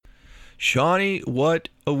Shawnee, what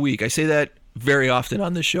a week. I say that very often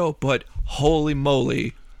on this show, but holy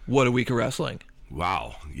moly, what a week of wrestling.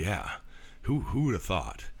 Wow, yeah. Who would have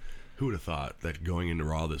thought? Who would have thought that going into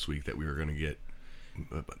Raw this week that we were going to get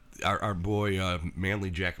our boy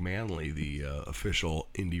Manly Jack Manley, the official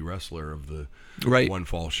indie wrestler of the One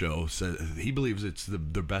Fall show, said he believes it's the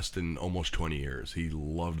best in almost 20 years. He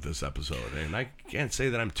loved this episode, and I can't say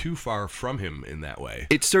that I'm too far from him in that way.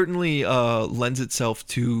 It certainly lends itself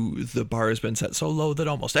to the bar has been set so low that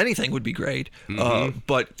almost anything would be great.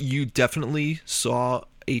 But you definitely saw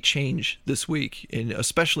a change this week,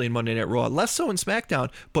 especially in Monday Night Raw. Less so in SmackDown,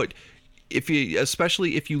 but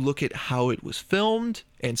especially if you look at how it was filmed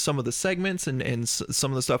and some of the segments and some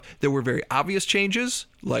of the stuff, there were very obvious changes,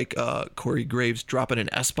 like Corey Graves dropping an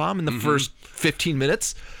S-bomb in the first 15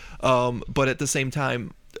 minutes. But at the same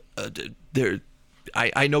time,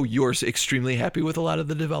 I know you're extremely happy with a lot of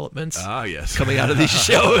the developments coming out of these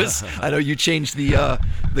shows. I know you changed the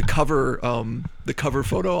cover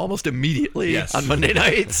photo almost immediately on Monday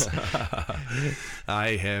nights.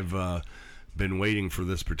 I have been waiting for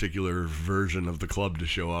this particular version of the club to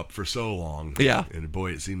show up for so long. Yeah. And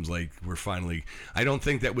boy, it seems like we're finally... I don't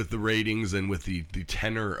think that with the ratings and with the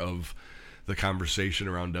tenor of the conversation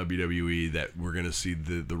around WWE that we're going to see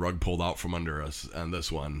the rug pulled out from under us on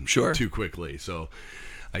this one too quickly. So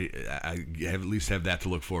I at least have that to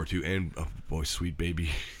look forward to. And, oh boy, sweet baby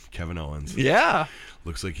Kevin Owens. Yeah.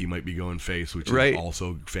 Looks like he might be going face, which is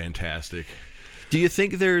also fantastic. Do you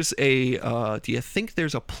think there's a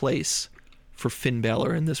place for Finn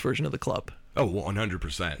Balor in this version of the club? Oh,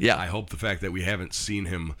 100%. Yeah. I hope the fact that we haven't seen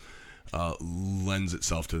him lends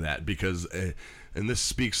itself to that, because, and this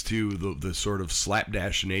speaks to the sort of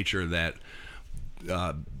slapdash nature that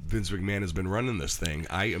Vince McMahon has been running this thing.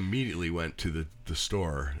 I immediately went to the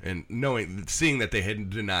store, and seeing that they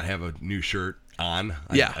did not have a new shirt on,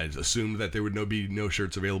 I assumed that there would be no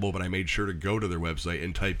shirts available, but I made sure to go to their website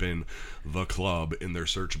and type in the club in their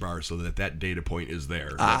search bar so that data point is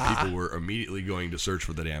there. That people were immediately going to search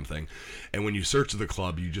for the damn thing. And when you search the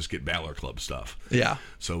club, you just get Balor Club stuff. Yeah.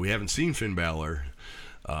 So we haven't seen Finn Balor,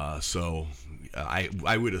 so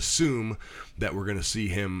I would assume that we're going to see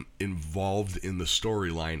him involved in the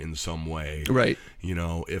storyline in some way. Right. You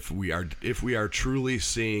know, if we are truly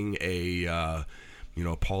seeing a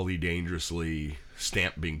Paulie Dangerously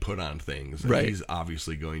stamp being put on things, he's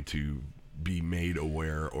obviously going to be made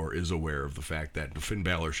aware or is aware of the fact that Finn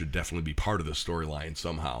Balor should definitely be part of the storyline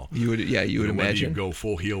somehow. You would imagine. Whether you go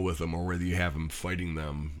full heel with them or whether you have him fighting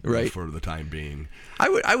them for the time being.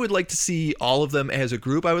 I would like to see all of them as a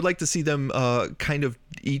group. I would like to see them kind of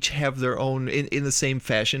each have their own, in the same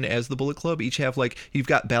fashion as the Bullet Club. Each have, like, you've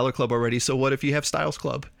got Balor Club already, so what if you have Styles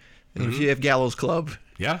Club? And if you have Gallows Club?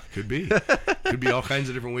 Yeah, could be. Could be all kinds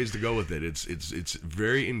of different ways to go with it. It's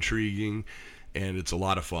very intriguing, and it's a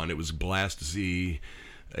lot of fun. It was a blast to see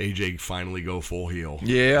AJ finally go full heel.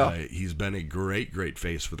 Yeah. He's been a great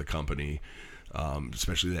face for the company,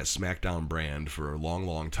 especially that SmackDown brand for a long,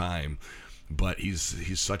 long time. But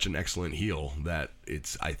he's such an excellent heel that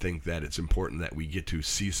I think that it's important that we get to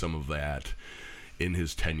see some of that in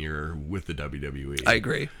his tenure with the WWE. I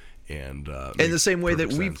agree. And in the same way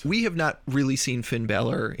that we have not really seen Finn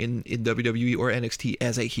Balor in WWE or NXT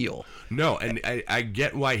as a heel. No, and I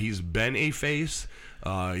get why he's been a face.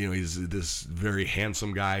 He's this very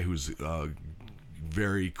handsome guy who's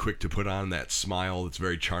very quick to put on that smile that's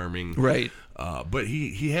very charming. Right. But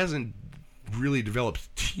he hasn't really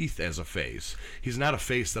developed teeth as a face. He's not a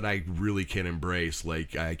face that I really can embrace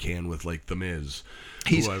like I can with, like, The Miz,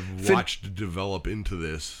 who I've watched develop into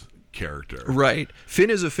this character. Right. Finn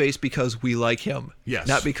is a face because we like him. Yes.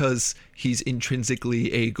 Not because he's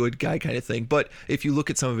intrinsically a good guy kind of thing. But if you look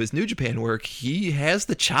at some of his New Japan work, he has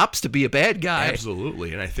the chops to be a bad guy.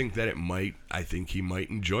 Absolutely. And I think that I think he might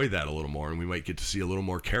enjoy that a little more, and we might get to see a little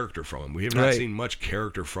more character from him. We have not seen much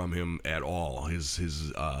character from him at all. His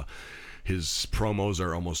promos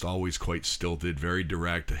are almost always quite stilted, very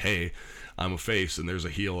direct. Hey, I'm a face and there's a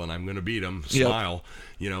heel and I'm going to beat him. Smile.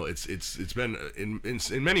 Yep. It's been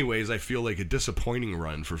in many ways, I feel like, a disappointing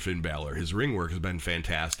run for Finn Balor. His ring work has been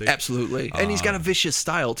fantastic. Absolutely. And he's got a vicious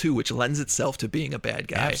style too, which lends itself to being a bad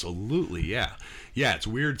guy. Absolutely. Yeah. Yeah. It's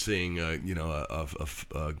weird seeing a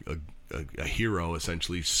hero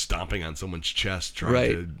essentially stomping on someone's chest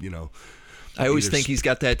trying to, I always think he's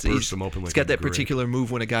got that. He's like got that particular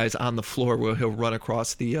move when a guy's on the floor where he'll run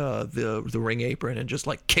across the ring apron and just,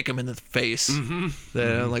 like, kick him in the face. I'm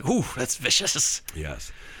like, ooh, that's vicious.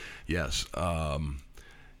 Yes.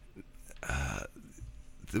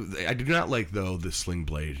 I do not like though the Sling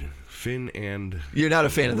Blade. Finn and You're not a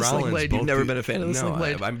fan of the Rollins, Sling Blade. You've never been a fan of the Sling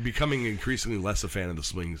Blade. I'm becoming increasingly less a fan of the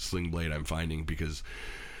Sling Blade. I'm finding because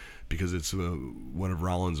it's one of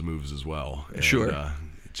Rollins' moves as well. And, sure.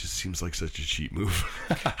 It just seems like such a cheap move.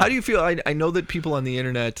 How do you feel? I know that people on the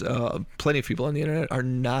internet, plenty of people on the internet, are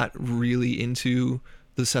not really into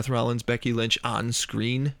the Seth Rollins, Becky Lynch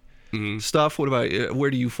on-screen stuff. What about where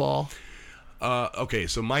do you fall? Okay,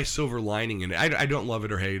 so my silver lining, and I don't love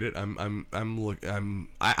it or hate it. I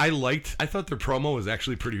thought their promo was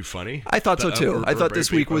actually pretty funny. I thought so too. I thought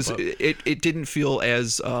this week was it didn't feel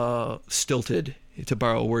as stilted, to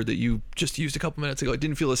borrow a word that you just used a couple minutes ago. It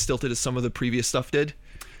didn't feel as stilted as some of the previous stuff did.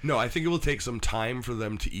 No, I think it will take some time for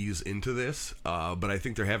them to ease into this, but I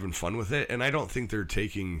think they're having fun with it, and I don't think they're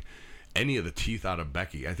taking any of the teeth out of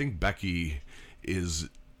Becky. I think Becky is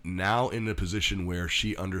now in a position where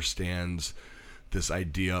she understands this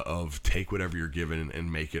idea of take whatever you're given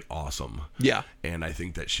and make it awesome. Yeah. And I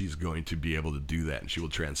think that she's going to be able to do that, and she will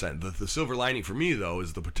transcend. The silver lining for me, though,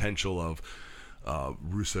 is the potential of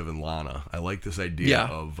Rusev and Lana. I like this idea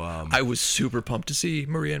of... I was super pumped to see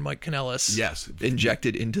Maria and Mike Kanellis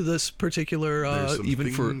injected into this particular... There's some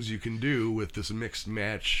even things you can do with this mixed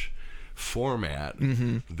match format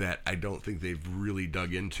that I don't think they've really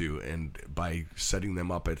dug into, and by setting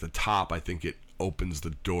them up at the top, I think it opens the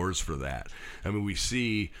doors for that. I mean, we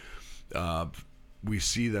see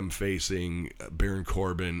them facing Baron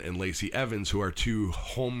Corbin and Lacey Evans, who are two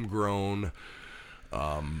homegrown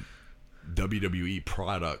WWE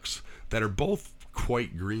products that are both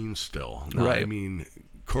quite green still. Now, right. I mean,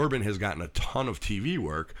 Corbin has gotten a ton of TV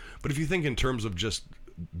work, but if you think in terms of just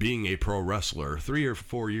being a pro wrestler, 3 or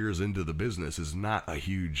 4 years into the business is not a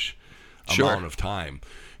huge amount of time.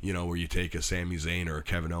 You know, where you take a Sami Zayn or a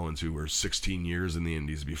Kevin Owens who were 16 years in the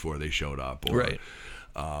Indies before they showed up. Or, right.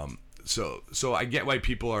 So I get why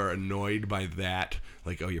people are annoyed by that.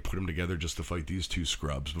 Like, oh, you put them together just to fight these two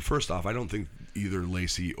scrubs. But first off, I don't think either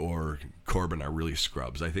Lacey or Corbin are really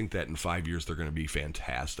scrubs. I think that in 5 years they're going to be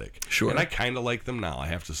fantastic. Sure. And I kind of like them now, I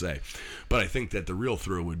have to say. But I think that the real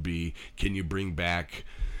thrill would be, can you bring back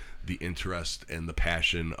the interest and the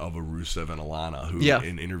passion of a Rusev and Alana, who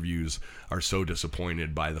in interviews are so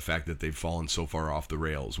disappointed by the fact that they've fallen so far off the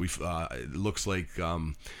rails. It looks like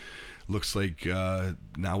now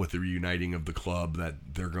with the reuniting of the club that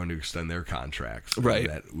they're going to extend their contracts. Right.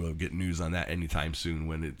 That we'll get news on that anytime soon,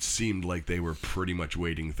 when it seemed like they were pretty much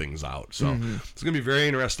waiting things out. So it's going to be very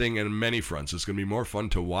interesting on many fronts. It's going to be more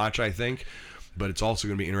fun to watch, I think, but it's also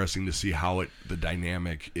going to be interesting to see how the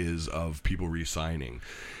dynamic is of people re-signing.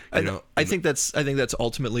 I think that's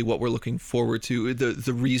ultimately what we're looking forward to.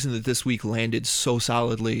 The reason that this week landed so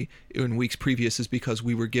solidly in weeks previous is because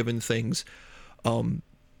we were given things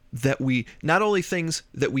that we, not only things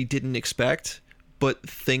that we didn't expect, but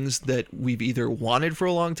things that we've either wanted for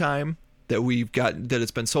a long time, that we've got, that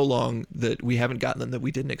it's been so long that we haven't gotten them, that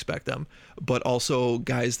we didn't expect them, but also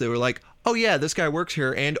guys that were like, oh yeah, this guy works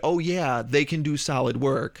here, and oh yeah, they can do solid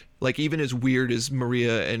work. Like, even as weird as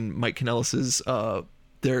Maria and Mike Kanellis's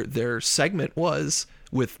their segment was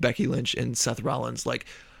with Becky Lynch and Seth Rollins, like,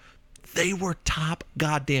 they were top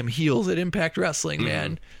goddamn heels at Impact Wrestling,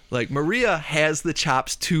 man. Like, Maria has the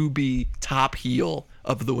chops to be top heel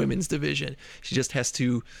of the women's division. She just has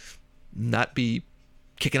to not be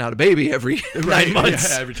kicking out a baby every 9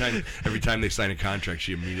 months. Yeah, every time they sign a contract,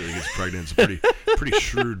 she immediately gets pregnant. It's a pretty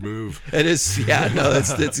shrewd move. It is,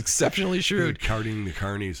 that's exceptionally shrewd. Carting the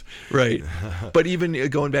carnies. Right. But even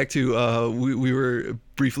going back to, we were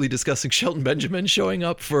briefly discussing Shelton Benjamin showing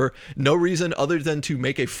up for no reason other than to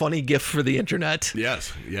make a funny gif for the internet.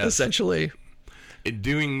 Yes. Essentially.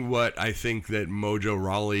 Doing what I think that Mojo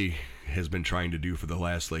Rawley has been trying to do for the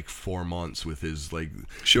last 4 months with his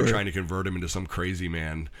trying to convert him into some crazy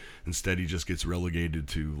man. Instead, he just gets relegated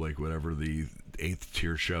to whatever the 8th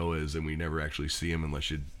tier show is, and we never actually see him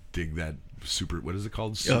unless you dig that super, what is it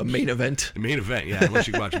called? Main event. Main event, yeah. Unless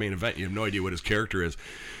you watch Main Event, you have no idea what his character is.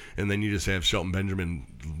 And then you just have Shelton Benjamin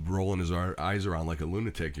rolling his eyes around like a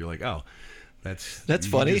lunatic. You're like, oh, that's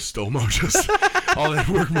funny. You just stole Mojo's all that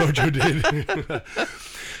work Mojo did.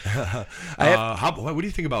 What do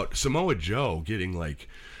you think about Samoa Joe getting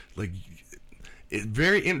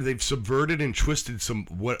they've subverted and twisted some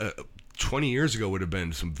what 20 years ago would have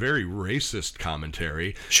been some very racist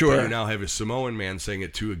commentary. Sure. But you now have a Samoan man saying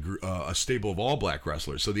it to a stable of all black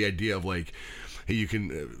wrestlers. So the idea of hey, you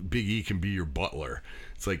can Big E can be your butler.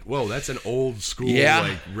 It's like, whoa, that's an old school,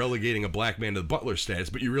 relegating a black man to the butler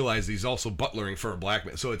status, but you realize he's also butlering for a black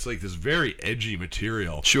man. So it's this very edgy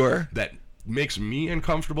material. Sure. That makes me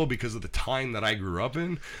uncomfortable because of the time that I grew up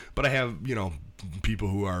in. But I have, people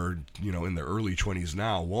who are, in their early 20s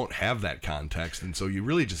now won't have that context. And so you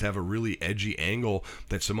really just have a really edgy angle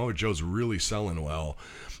that Samoa Joe's really selling well,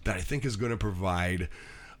 that I think is going to provide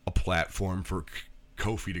a platform for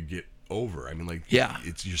Kofi to get over. I mean, like,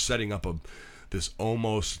 you're setting up this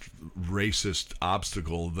almost racist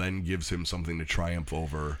obstacle, then gives him something to triumph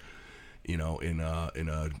over, in an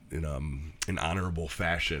honorable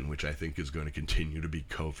fashion, which I think is going to continue to be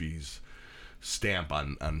Kofi's stamp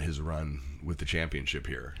on his run with the championship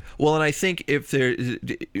here. Well, and I think if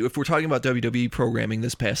we're talking about WWE programming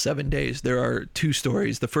this past 7 days, there are two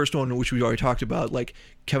stories. The first one, which we already talked about, like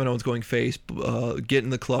Kevin Owens going face,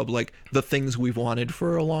 getting the club, like the things we've wanted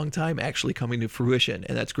for a long time actually coming to fruition,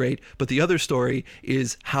 and that's great. But the other story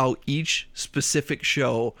is how each specific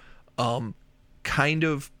show kind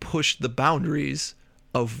of pushed the boundaries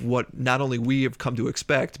of what not only we have come to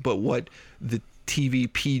expect, but what the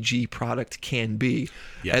TV PG product can be.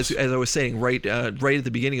 Yes. As I was saying, right at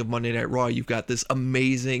the beginning of Monday Night Raw, you've got this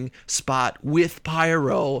amazing spot with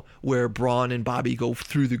pyro where Braun and Bobby go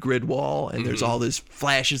through the grid wall, and there's all this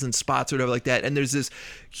flashes and spots or whatever like that, and there's this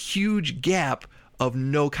huge gap of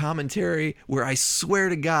no commentary where I swear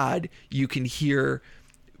to God you can hear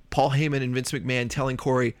Paul Heyman and Vince McMahon telling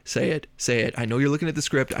Corey, say it. I know you're looking at the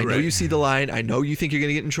script. I know you see the line. I know you think you're going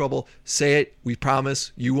to get in trouble. Say it. We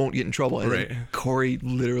promise you won't get in trouble. And then Corey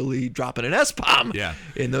literally dropping an S-bomb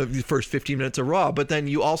in the first 15 minutes of Raw. But then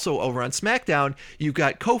you also, over on SmackDown, you've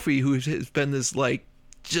got Kofi, who has been this, like,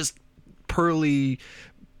 just pearly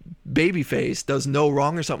babyface, does no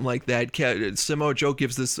wrong or something like that. Samoa Joe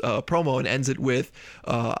gives this promo and ends it with,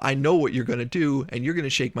 I know what you're going to do, and you're going to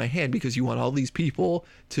shake my hand because you want all these people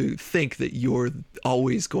to think that you're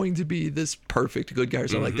always going to be this perfect good guy or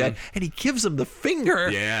something like that. And he gives him the finger.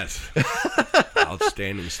 Yes.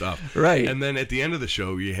 Outstanding stuff. Right. And then at the end of the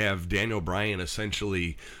show, you have Daniel Bryan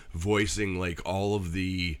essentially voicing like all of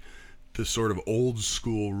the sort of old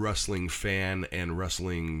school wrestling fan and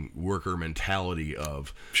wrestling worker mentality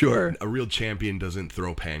of a real champion doesn't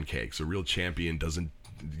throw pancakes. A real champion doesn't,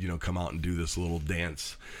 come out and do this little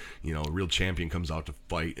dance. A real champion comes out to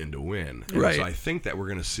fight and to win. And so I think that we're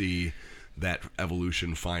going to see that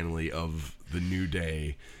evolution finally of the New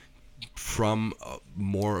Day from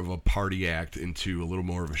more of a party act into a little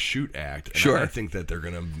more of a shoot act. And I think that they're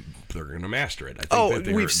gonna master it. I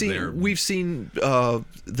think we've seen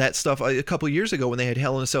that stuff a couple of years ago when they had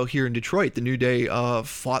Hell in a Cell here in Detroit. The New Day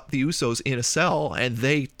fought the Usos in a cell, and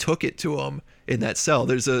they took it to them in that cell.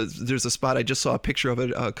 There's a spot, I just saw a picture of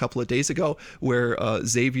it a couple of days ago, where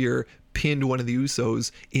Xavier pinned one of the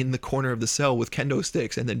Usos in the corner of the cell with kendo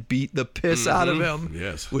sticks and then beat the piss out of him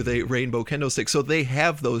with a rainbow kendo stick. So they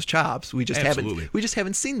have those chops. We just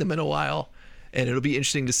haven't seen them in a while, and it'll be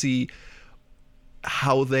interesting to see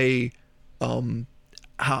how they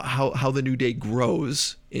how the New Day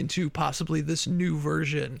grows into possibly this new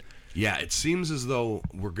version. Yeah, it seems as though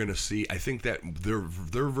we're going to see, I think that their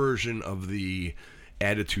version of the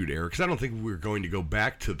Attitude Era, because I don't think we're going to go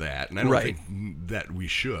back to that, and I don't think that we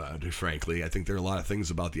should, frankly. I think there are a lot of things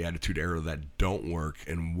about the Attitude Era that don't work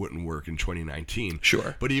and wouldn't work in 2019.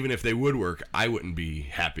 Sure. But even if they would work, I wouldn't be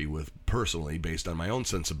happy with, personally, based on my own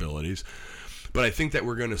sensibilities. But I think that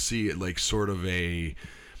we're going to see like sort of a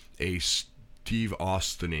Steve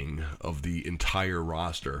Austining of the entire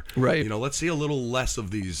roster. Right. Let's see a little less of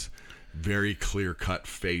these very clear-cut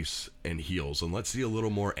face and heels, and let's see a little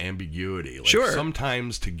more ambiguity. Like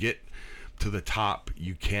sometimes to get to the top,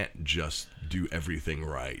 you can't just do everything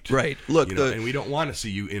right. Right. Look, and we don't want to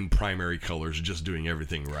see you in primary colors just doing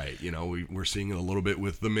everything right. We're seeing it a little bit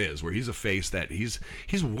with The Miz, where he's a face that he's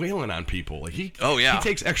wailing on people. Like he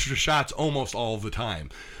takes extra shots almost all the time,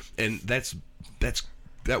 and that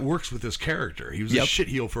works with his character. He was a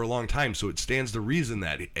shitheel for a long time, so it stands to reason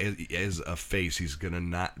that as a face, he's going to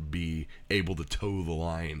not be able to toe the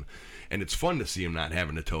line. And it's fun to see him not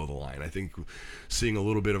having to toe the line. I think seeing a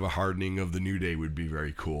little bit of a hardening of the New Day would be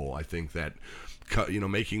very cool. I think that,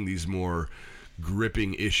 making these more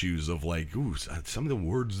gripping issues of like, ooh, some of the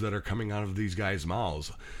words that are coming out of these guys'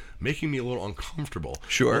 mouths, making me a little uncomfortable.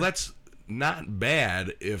 Sure. Well, that's not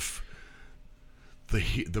bad if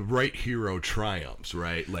the right hero triumphs,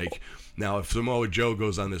 right? Like, now if Samoa Joe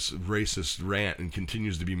goes on this racist rant and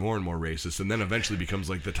continues to be more and more racist, and then eventually becomes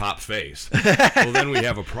like the top face, well, then we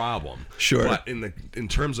have a problem. Sure. But in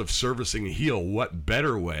terms of servicing a heel, what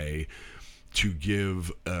better way to give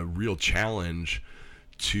a real challenge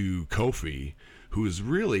to Kofi, who is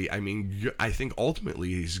really, I think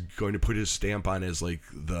ultimately he's going to put his stamp on as like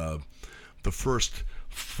the first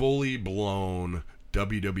fully blown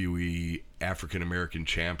WWE African American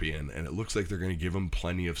champion, and it looks like they're going to give him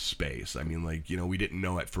plenty of space. I mean, like, we didn't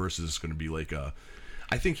know at first this is going to be like a.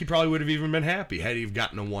 I think he probably would have even been happy had he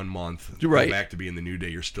gotten a 1 month. Right. Go back to being the New Day.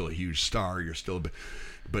 You're still a huge star. You're still,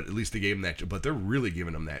 but at least they gave him that. But they're really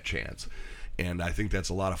giving him that chance, and I think that's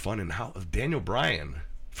a lot of fun. And how Daniel Bryan.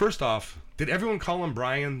 First off, did everyone call him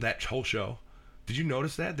Bryan that whole show? Did you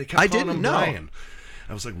notice that they kept calling him Bryan?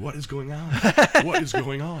 I was like, what is going on? What is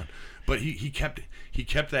going on? But he kept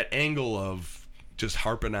that angle of just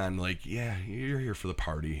harping on, like, yeah, you're here for the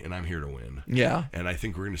party, and I'm here to win. Yeah. And I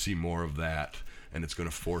think we're going to see more of that, and it's going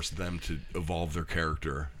to force them to evolve their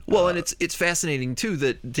character. Well, and it's fascinating, too,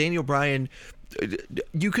 that Daniel Bryan,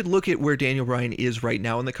 you could look at where Daniel Bryan is right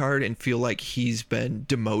now in the card and feel like he's been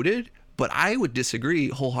demoted. But I would disagree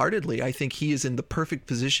wholeheartedly. I think he is in the perfect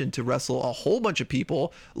position to wrestle a whole bunch of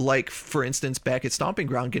people, like, for instance, back at Stomping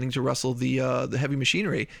Ground, getting to wrestle the Heavy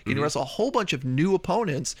Machinery, getting to wrestle a whole bunch of new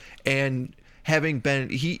opponents, and having been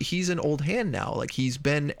he's an old hand now. Like, he's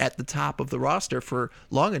been at the top of the roster for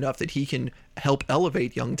long enough that he can help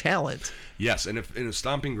elevate young talent. Yes, and if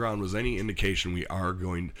Stomping Ground was any indication,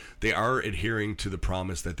 they are adhering to the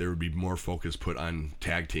promise that there would be more focus put on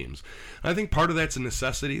tag teams. I think part of that's a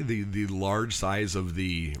necessity, the large size of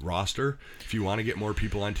the roster. If you want to get more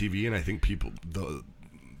people on TV, and I think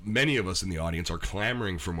many of us in the audience are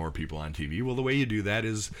clamoring for more people on TV. Well, the way you do that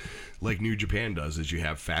is like New Japan does, is you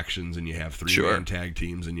have factions and you have three-man tag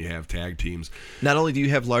teams and you have tag teams. Not only do you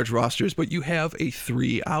have large rosters, but you have a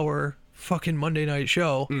 3-hour fucking Monday night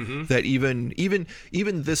show that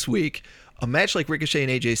even this week, a match like Ricochet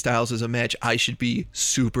and AJ Styles is a match I should be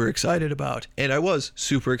super excited about. And I was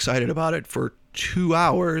super excited about it for 2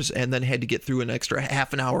 hours, and then had to get through an extra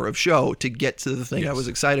half an hour of show to get to the thing I was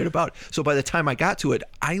excited about. So by the time I got to it,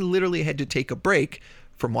 I literally had to take a break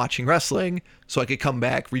from watching wrestling so I could come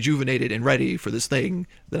back rejuvenated and ready for this thing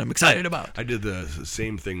that I'm excited about. I did the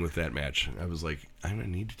same thing with that match. I was like, I'm going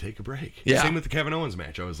to need to take a break. Yeah. Same with the Kevin Owens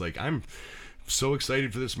match. I was like, I'm so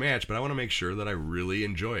excited for this match, but I want to make sure that I really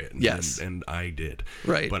enjoy it. Yes. And I did.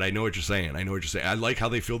 Right. But I know what you're saying. I like how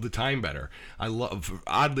they filled the time better. I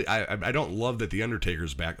don't love that the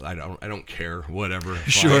Undertaker's back. I don't care. Whatever.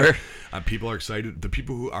 Sure. People are excited. The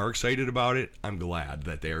people who are excited about it, I'm glad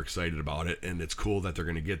that they are excited about it, and it's cool that they're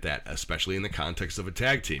going to get that, especially in the context of a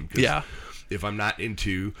tag team. Yeah. If I'm not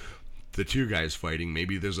into the two guys fighting,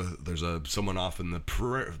 maybe there's someone off in the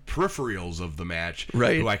peripherals of the match,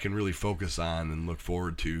 right, who I can really focus on and look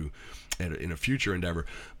forward to in a future endeavor.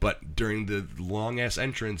 But during the long ass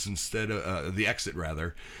entrance, instead of the exit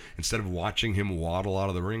rather, instead of watching him waddle out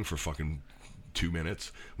of the ring for fucking 2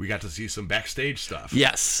 minutes, we got to see some backstage stuff.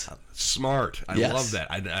 Yes. Smart. I love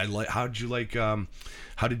that. I like.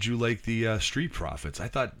 How did you like the Street Profits? I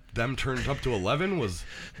thought them turned up to 11 was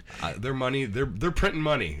their money. They're printing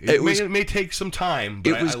money. It may take some time,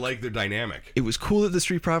 but I like their dynamic. It was cool that the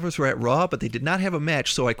Street Profits were at Raw, but they did not have a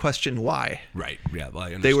match, so I questioned why. Right. Yeah.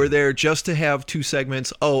 They were there just to have 2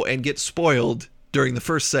 segments. Oh, and get spoiled during the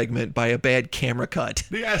first segment by a bad camera cut.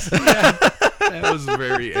 Yes. Yeah. That was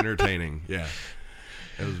very entertaining. Yeah.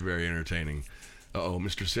 That was very entertaining. Uh-oh,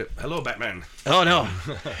 Mr. Sip. Hello, Batman. Oh, no.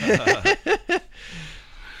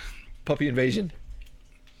 Puppy invasion.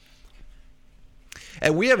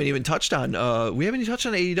 And we haven't even touched on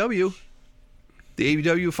AEW. The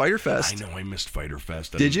AEW Fyter Fest. I know I missed Fyter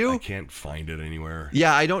Fest. Did you? I can't find it anywhere.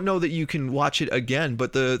 Yeah, I don't know that you can watch it again,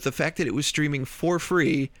 but the fact that it was streaming for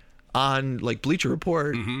free on like Bleacher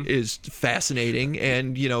Report is fascinating,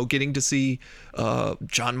 and getting to see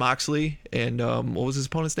Jon Moxley and what was his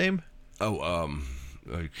opponent's name?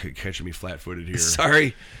 Catching me flat-footed here.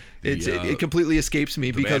 Sorry. It completely escapes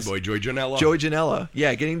me because bad boy Joey Janela. Joey Janela,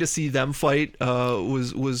 yeah, getting to see them fight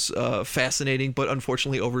was fascinating, but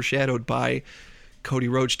unfortunately overshadowed by Cody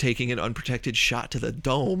Rhodes taking an unprotected shot to the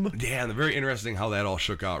dome. Yeah, and very interesting how that all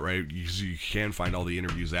shook out, right? You can find all the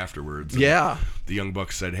interviews afterwards. Yeah. The Young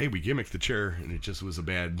Bucks said, hey, we gimmicked the chair, and it just was a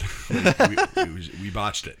bad... we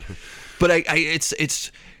botched it. But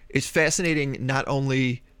it's fascinating not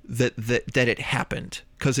only that it happened,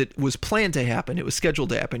 because it was planned to happen. It was scheduled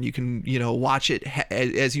to happen. You can, watch it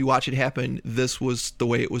as you watch it happen. This was the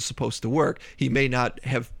way it was supposed to work. He may not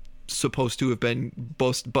have supposed to have been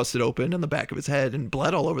busted open on the back of his head and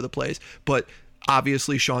bled all over the place, but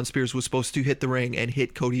obviously Shawn Spears was supposed to hit the ring and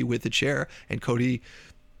hit Cody with the chair, and Cody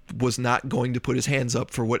was not going to put his hands up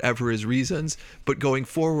for whatever his reasons. But going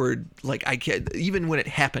forward, like, I can't, even when it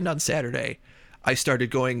happened on Saturday, I started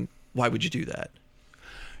going, why would you do that?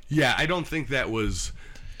 Yeah, I don't think that was...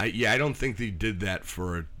 I don't think they did that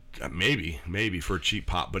for... maybe for a cheap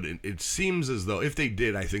pop, but it seems as though if they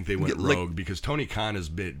did, I think they went rogue, because Tony Khan has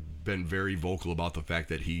been been very vocal about the fact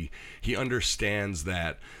that he understands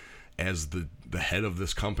that as the head of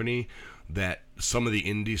this company, that some of the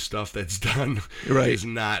indie stuff that's done is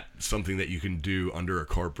not something that you can do under a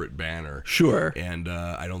corporate banner. Sure. And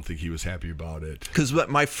I don't think he was happy about it. Because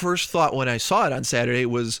my first thought when I saw it on Saturday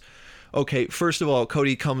was, okay, first of all,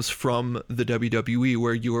 Cody comes from the WWE,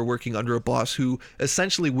 where you are working under a boss who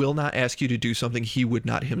essentially will not ask you to do something he would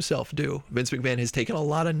not himself do. Vince McMahon has taken a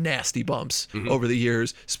lot of nasty bumps over the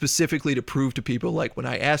years, specifically to prove to people, like, when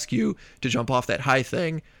I ask you to jump off that high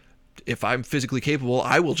thing, if I'm physically capable,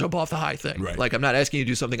 I will jump off the high thing. Right. Like, I'm not asking you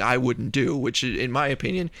to do something I wouldn't do, which, in my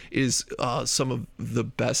opinion, is some of the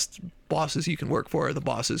best bosses you can work for, are the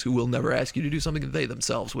bosses who will never ask you to do something that they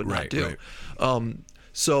themselves would not do. Right.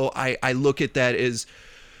 So I look at that as,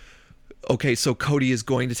 okay, so Cody is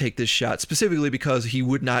going to take this shot specifically because he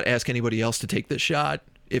would not ask anybody else to take this shot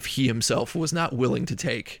if he himself was not willing to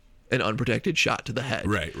take an unprotected shot to the head.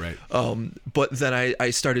 Right. But then I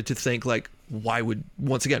started to think, like, why would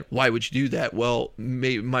you do that? Well,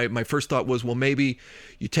 my first thought was, well, maybe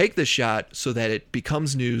you take the shot so that it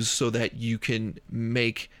becomes news, so that you can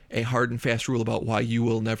make a hard and fast rule about why you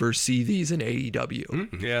will never see these in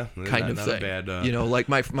AEW. Yeah, kind of thing. Bad, you know, like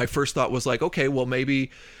my first thought was like, okay, well,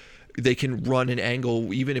 maybe they can run an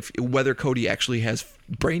angle, even if whether Cody actually has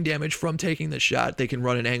brain damage from taking the shot, they can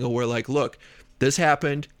run an angle where, like, look, this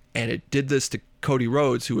happened and it did this to Cody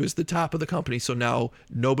Rhodes, who is the top of the company, so now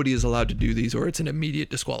nobody is allowed to do these, or it's an immediate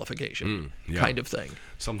disqualification kind of thing.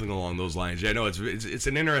 Something along those lines. Yeah, no, it's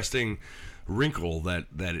an interesting wrinkle that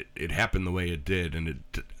it happened the way it did, and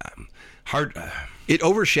it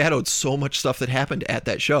overshadowed so much stuff that happened at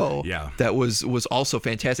that show. Yeah, that was also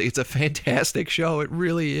fantastic. It's a fantastic show. It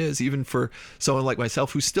really is, even for someone like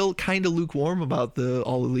myself who's still kind of lukewarm about the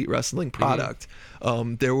All Elite Wrestling product.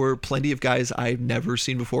 There were plenty of guys I've never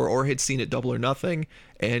seen before or had seen at Double or Nothing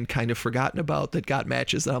and kind of forgotten about that got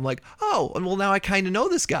matches that I'm like, oh, well, now I kind of know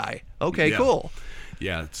this guy. Okay, cool.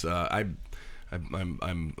 Yeah, it's I'm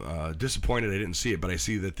disappointed I didn't see it, but I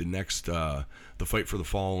see that the next the Fight for the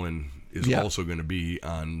Fallen is also going to be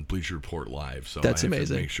on Bleacher Report Live. So that's I have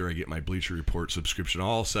amazing. To make sure I get my Bleacher Report subscription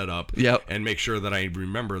all set up. Yep. And make sure that I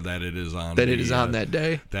remember that it is on. That it is on that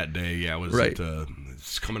day. That day, yeah. Right.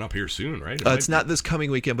 It's coming up here soon, right? It's not this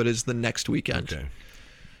coming weekend, but it's the next weekend. Okay.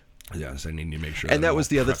 Yes, I need to make sure. And that was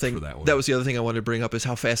the other thing. That was the other thing I wanted to bring up, is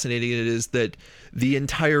how fascinating it is that the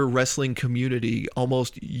entire wrestling community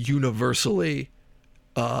almost universally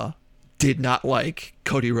did not like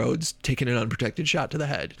Cody Rhodes taking an unprotected shot to the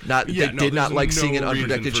head. They did not like seeing an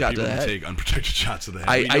unprotected shot to the head. Take unprotected shots to the head.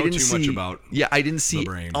 I didn't see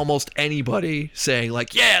almost anybody saying,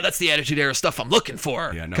 like, yeah, that's the Attitude Era stuff I'm looking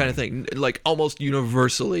for, kind of thing. Like, almost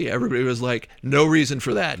universally, everybody was like, no reason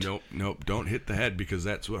for that. Nope, don't hit the head, because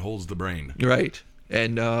that's what holds the brain. Right.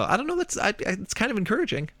 And I don't know, it's kind of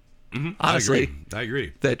encouraging. Mm-hmm. Honestly, I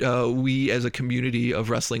agree that we as a community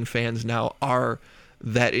of wrestling fans now are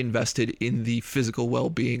that invested in the physical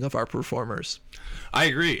well-being of our performers. I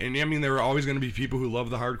agree. And I mean, there are always going to be people who love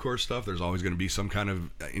the hardcore stuff. There's always going to be some kind of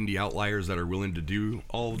indie outliers that are willing to do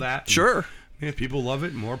all of that. Sure. And if people love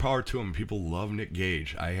it, more power to them. People love Nick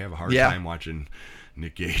Gage. I have a hard time watching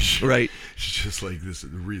Nick Gage. Right. It's just like this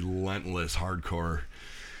relentless hardcore.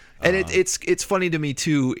 And it's funny to me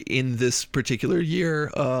too, in this particular year,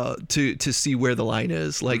 to see where the line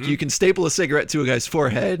is. Like, you can staple a cigarette to a guy's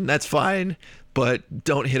forehead, and that's fine, but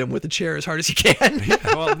don't hit him with a chair as hard as you can. Yeah,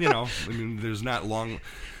 well, you know, I mean, there's not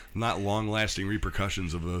long-lasting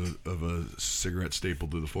repercussions of a cigarette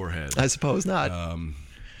stapled to the forehead. I suppose not.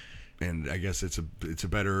 And I guess it's a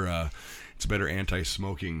better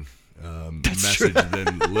anti-smoking message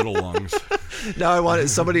than Little Lungs. Now I want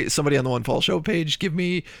somebody on the One Fall Show page, give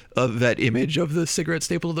me that image of the cigarette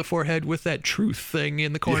stapled to the forehead with that truth thing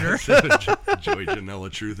in the corner. Joey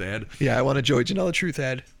Janela truth ad. Yeah, I want a Joey Janela truth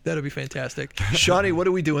ad. That'll be fantastic. Shawnee, what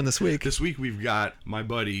are we doing this week? This week we've got my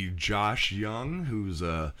buddy Josh Young, who's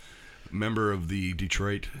a member of the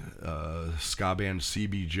Detroit ska band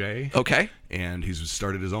CBJ. Okay. And he's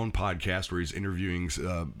started his own podcast where he's interviewing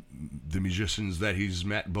the musicians that he's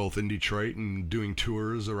met both in Detroit and doing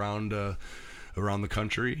tours around the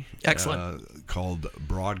country. Excellent. Called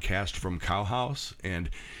Broadcast from Cow Haus. And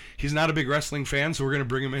he's not a big wrestling fan, so we're going to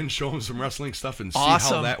bring him in, show him some wrestling stuff, and see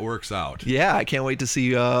how that works out. Yeah, I can't wait to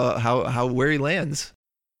see where he lands.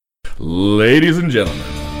 Ladies and gentlemen.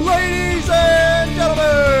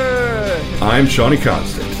 I'm Shawnee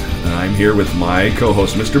Constant, and I'm here with my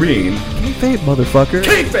co-host, Mr. Bean. Kayfabe, motherfucker.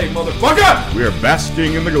 Kayfabe, motherfucker! We are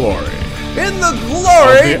basking in the glory. In the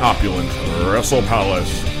glory? Of the opulent Wrestle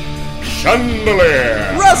Palace.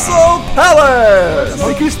 Chandelier. Wrestle Palace!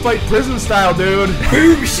 Monkey Spike prison style, dude.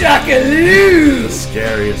 Boom shakaloo! The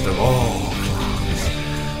scariest of all clowns.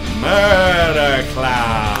 Murder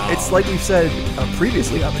Clown. It's like we've said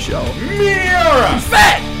previously on the show. Miura.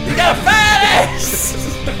 Fat! You got a fat ass!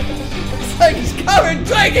 It's like he's covered in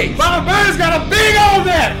Twinkies! Bob Burns got a big old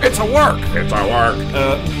neck. It's a work. It's a work.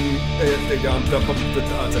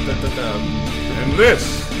 And this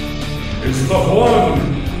is the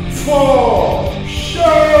One Fall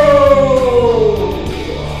Show.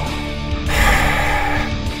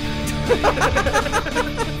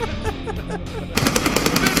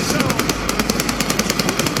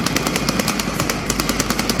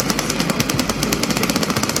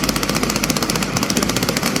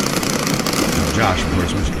 Josh, of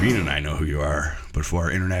course, Mr. Bean and I know who you are, but for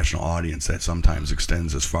our international audience, that sometimes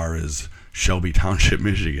extends as far as Shelby Township,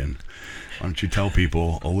 Michigan. Why don't you tell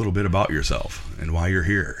people a little bit about yourself and why you're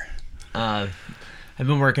here? I've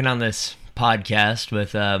been working on this podcast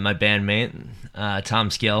with my bandmate, Tom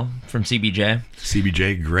Skill from CBJ.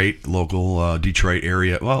 CBJ, great local Detroit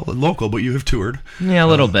area. Well, local, but you have toured. Yeah, a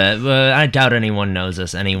little bit. But I doubt anyone knows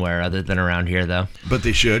us anywhere other than around here, though. But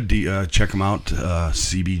they should. Check them out.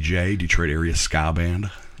 CBJ, Detroit area ska band.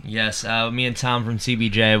 Yes, me and Tom from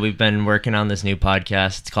CBJ, we've been working on this new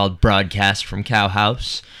podcast. It's called Broadcast from Cow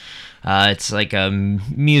Haus. It's like a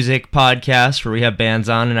music podcast where we have bands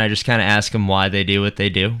on, and I just kind of ask them why they do what they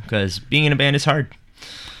do, because being in a band is hard.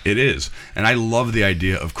 It is. And I love the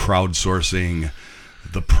idea of crowdsourcing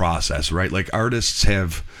the process, right? Like, artists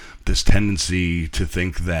have this tendency to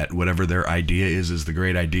think that whatever their idea is the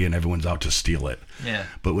great idea and everyone's out to steal it. Yeah.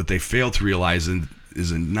 But what they fail to realize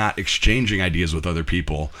is in not exchanging ideas with other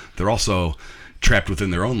people, they're also trapped within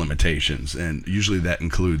their own limitations. And usually that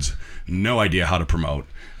includes no idea how to promote,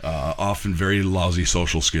 often very lousy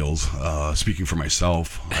social skills. Speaking for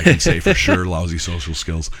myself, I can say for sure lousy social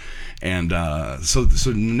skills. And so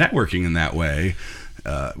networking in that way,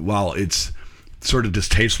 while it's sort of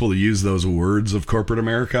distasteful to use those words of corporate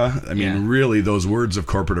America, I mean, really, those words of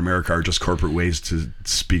corporate America are just corporate ways to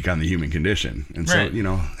speak on the human condition. And so, Right.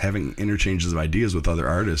 Having interchanges of ideas with other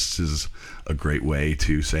artists is a great way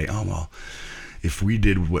to say, oh, well, if we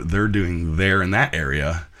did what they're doing there in that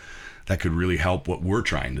area, that could really help what we're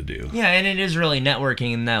trying to do. Yeah, and it is really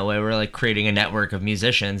networking in that way. We're like creating a network of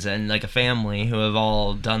musicians and like a family who have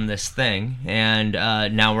all done this thing, and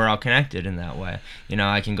now we're all connected in that way.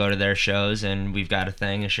 I can go to their shows, and we've got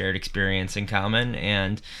a shared experience in common,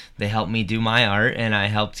 and they help me do my art, and I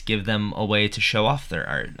helped give them a way to show off their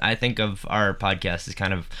art. I think of our podcast as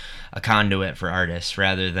kind of a conduit for artists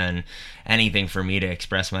rather than anything for me to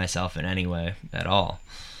express myself in any way at all.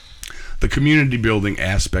 The community building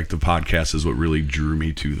aspect of podcasts is what really drew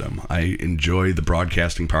me to them. I enjoy the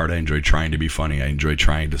broadcasting part. I enjoy trying to be funny. I enjoy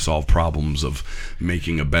trying to solve problems of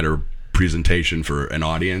making a better presentation for an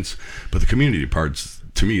audience. But the community part's,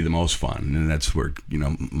 to me, the most fun. And that's where,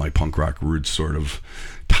 my punk rock roots sort of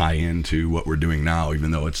tie into what we're doing now,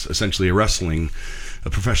 even though it's essentially a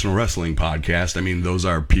professional wrestling podcast. I mean, those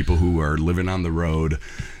are people who are living on the road,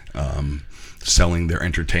 selling their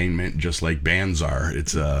entertainment just like bands are.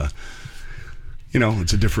 It's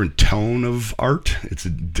it's a different tone of art. It's a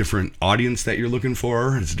different audience that you're looking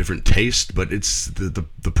for. It's a different taste, but it's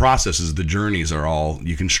the processes, the journeys are all,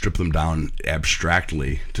 you can strip them down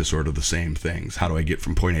abstractly to sort of the same things. How do I get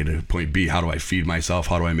from point A to point B? How do I feed myself?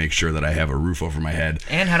 How do I make sure that I have a roof over my head?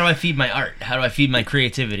 And how do I feed my art? How do I feed my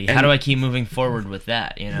creativity? How do I keep moving forward with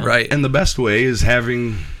that? Right. And the best way is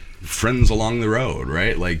having friends along the road,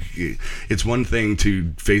 right? Like, it's one thing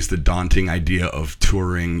to face the daunting idea of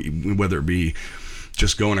touring, whether it be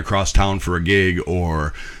just going across town for a gig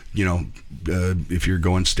or, if you're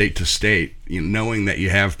going state to state, knowing that you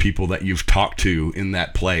have people that you've talked to in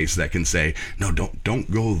that place that can say, no,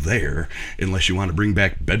 don't go there unless you want to bring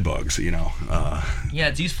back bed bugs, Yeah,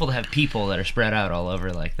 it's useful to have people that are spread out all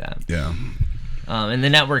over like that. Yeah. And the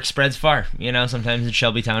network spreads far. Sometimes it's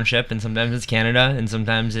Shelby Township, and sometimes it's Canada, and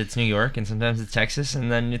sometimes it's New York, and sometimes it's Texas,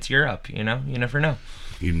 and then it's Europe. You never know.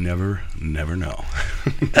 You never know.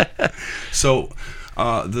 So,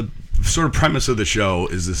 the sort of premise of the show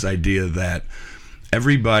is this idea that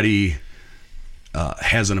everybody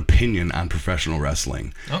has an opinion on professional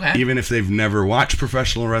wrestling. Okay. Even if they've never watched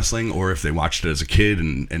professional wrestling, or if they watched it as a kid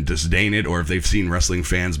and disdain it, or if they've seen wrestling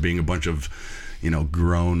fans being a bunch of,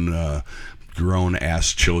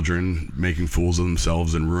 grown-ass children making fools of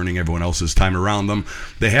themselves and ruining everyone else's time around them.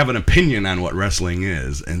 They have an opinion on what wrestling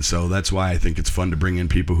is, and so that's why I think it's fun to bring in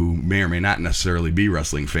people who may or may not necessarily be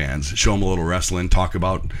wrestling fans, show them a little wrestling, talk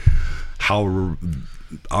about how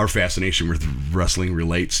our fascination with wrestling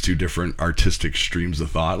relates to different artistic streams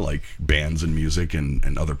of thought, like bands and music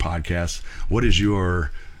and other podcasts. What is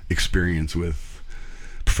your experience with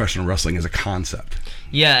professional wrestling as a concept?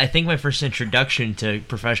 Yeah, I think my first introduction to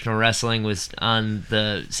professional wrestling was on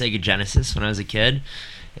the Sega Genesis when I was a kid.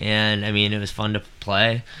 And, I mean, it was fun to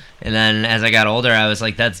play. And then as I got older, I was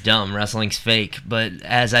like, that's dumb. Wrestling's fake. But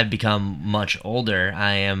as I've become much older,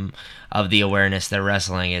 I am of the awareness that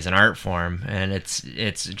wrestling is an art form. And it's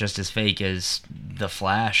just as fake as The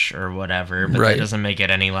Flash or whatever. But Right. that doesn't make it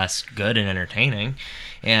any less good and entertaining.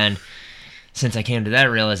 And since I came to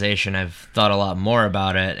that realization, I've thought a lot more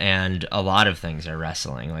about it, and a lot of things are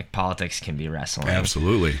wrestling. Like politics can be wrestling.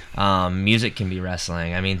 Absolutely. Music can be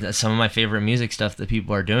wrestling. I mean, some of my favorite music stuff that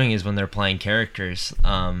people are doing is when they're playing characters.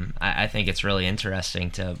 I think it's really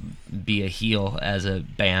interesting to be a heel as a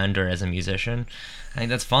band or as a musician. I think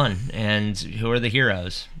that's fun. And who are the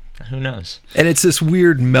heroes? Who knows? And it's this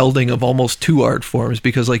weird melding of almost two art forms,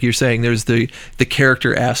 because like you're saying, there's the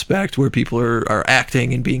character aspect where people are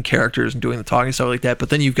acting and being characters and doing the talking, stuff like that,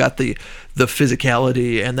 but then you've got the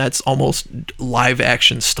physicality, and that's almost live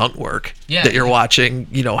action stunt work that you're watching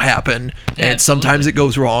happen. Yeah, and sometimes it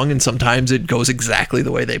goes wrong, and sometimes it goes exactly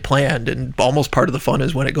the way they planned, and almost part of the fun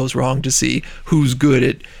is when it goes wrong, to see who's good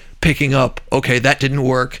at picking up, okay, that didn't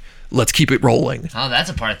work, let's keep it rolling. Oh, that's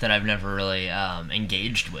a part that I've never really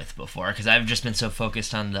engaged with before, because I've just been so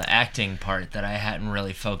focused on the acting part that I hadn't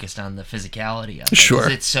really focused on the physicality of it. Sure.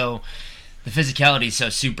 'Cause the physicality is so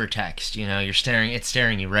super text, it's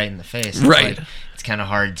staring you right in the face. It's Right. like, it's kind of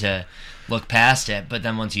hard to look past it, but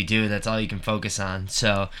then once you do, that's all you can focus on.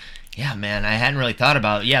 So, yeah, man, I hadn't really thought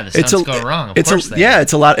about, the stunts go wrong. Of course they do.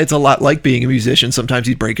 It's a lot like being a musician. Sometimes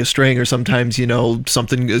you break a string, or sometimes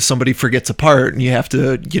somebody forgets a part, and you have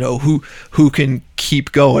to who can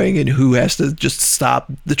keep going and who has to just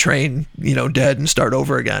stop the train dead and start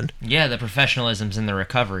over again. Yeah, the professionalism's in the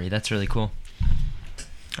recovery. That's really cool.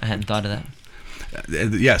 I hadn't thought of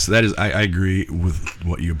that. Yes, that is. I agree with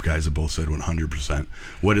what you guys have both said 100%.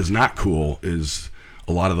 What is not cool is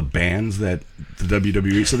a lot of the bands that the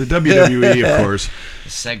WWE. So the WWE, of course,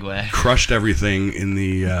 Segue. crushed everything in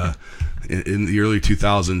the early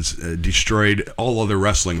 2000s, destroyed all other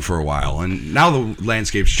wrestling for a while, and now the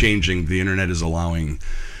landscape's changing. The internet is allowing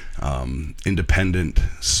independent,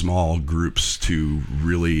 small groups to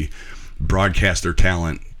really broadcast their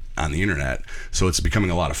talent on the internet. So it's becoming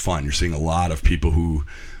a lot of fun. You're seeing a lot of people who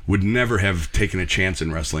would never have taken a chance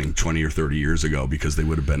in wrestling 20 or 30 years ago, because they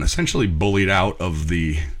would have been essentially bullied out of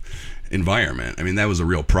the environment. I mean, that was a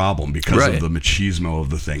real problem because of the machismo of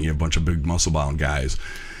the thing. You have a bunch of big muscle-bound guys,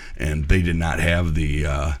 and they did not have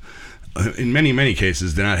the in many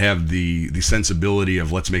cases did not have the sensibility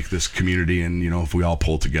of, let's make this community, and if we all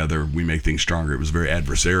pull together, we make things stronger. It was very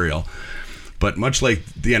adversarial. But much like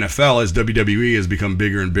the NFL, as WWE has become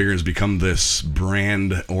bigger and bigger, has become this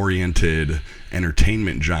brand-oriented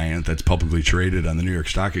entertainment giant that's publicly traded on the New York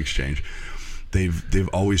Stock Exchange, they've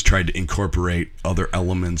always tried to incorporate other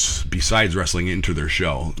elements besides wrestling into their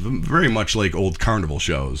show. Very much like old carnival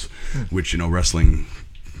shows, which, wrestling,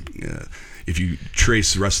 if you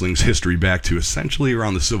trace wrestling's history back to essentially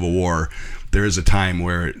around the Civil War, there is a time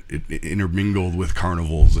where it intermingled with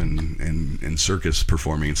carnivals and circus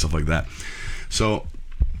performing and stuff like that. So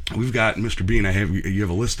we've got Mr. Bean. You have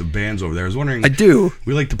a list of bands over there. I was wondering. I do.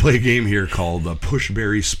 We like to play a game here called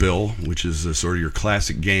Pushberry Spill, which is sort of your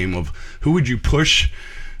classic game of who would you push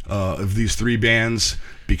of these three bands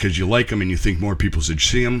because you like them and you think more people should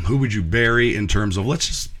see them. Who would you bury in terms of, let's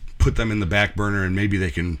just put them in the back burner and maybe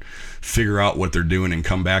they can figure out what they're doing and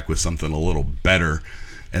come back with something a little better.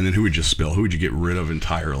 And then who would you spill? Who would you get rid of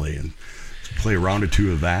entirely? And play a round or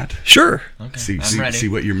two of that. Sure. Okay, See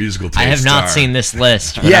what your musical tastes are. I have not seen this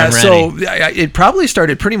list, but Yeah, I'm ready. so it probably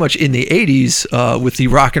started pretty much in the 80s with the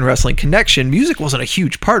Rock and Wrestling Connection. Music wasn't a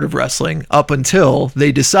huge part of wrestling up until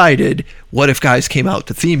they decided, what if guys came out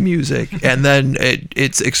to theme music? And then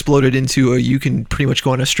it's exploded into you can pretty much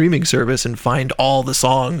go on a streaming service and find all the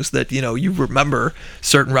songs that you remember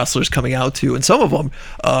certain wrestlers coming out to. And some of them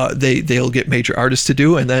they'll get major artists to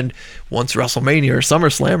do, and then once WrestleMania or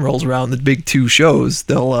SummerSlam rolls around, the big two shows,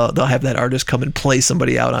 they'll have that artist come and play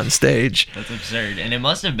somebody out on stage. That's absurd. And it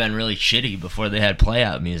must have been really shitty before they had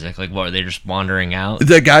play-out music. Like, what, were they just wandering out?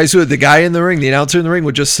 The guy in the ring, the announcer in the ring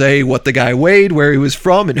would just say what the guy weighed, where he was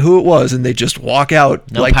from, and who it was, and they just walk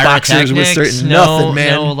out No like boxers with pyrotechnics, certain nothing,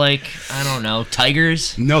 man. No, like, I don't know,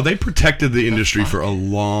 tigers? No, they protected the industry for a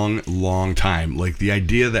long, long time. Like the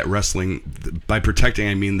idea that wrestling, by protecting,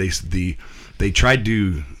 I mean they tried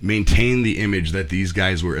to maintain the image that these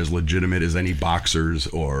guys were as legitimate as any boxers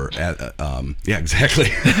or yeah, exactly.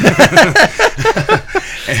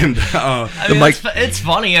 And I mean, it's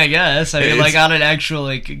funny, I guess. I mean, like on an actual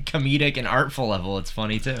like comedic and artful level, it's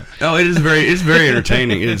funny too. No, it's very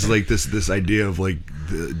entertaining. It's like this idea of like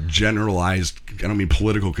the generalized, I don't mean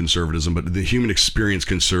political conservatism, but the human experience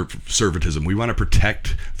conservatism. We want to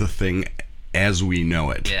protect the thing as we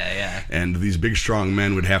know it. Yeah. And these big strong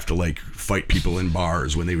men would have to like fight people in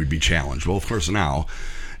bars when they would be challenged. Well, of course now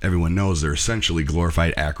everyone knows they're essentially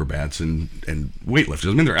glorified acrobats and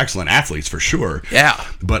weightlifters. I mean, they're excellent athletes for sure. Yeah.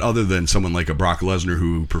 But other than someone like a Brock Lesnar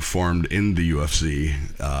who performed in the UFC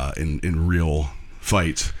in real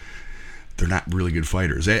fights, they're not really good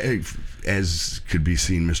fighters. As could be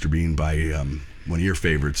seen, Mr. Bean, by one of your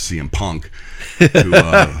favorites, CM Punk, who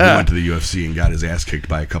went to the UFC and got his ass kicked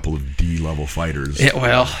by a couple of D-level fighters. Yeah,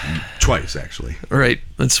 well, twice actually. Right.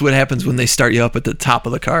 That's what happens when they start you up at the top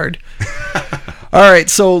of the card. All right,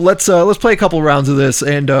 so let's play a couple rounds of this,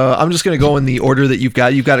 and I'm just going to go in the order that you've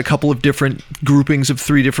got. You've got a couple of different groupings of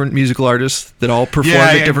 3 different musical artists that all performed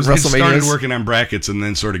at different WrestleManias. I started working on brackets and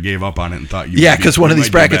then sort of gave up on it and thought you. Yeah, because one of these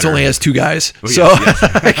brackets only has 2 guys, so yes.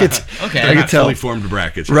 I could tell. Fully formed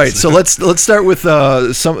brackets, right? So let's start with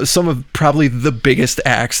some of probably the biggest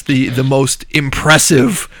acts, the most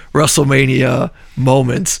impressive WrestleMania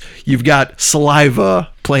moments. You've got Saliva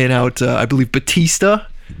playing out, I believe, Batista.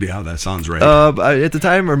 Yeah, that sounds right. At the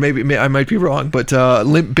time, or maybe I might be wrong, but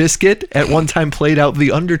Limp Bizkit at one time played out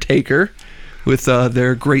The Undertaker with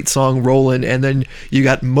their great song Rollin', and then you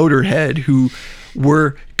got Motorhead, who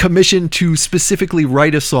were commissioned to specifically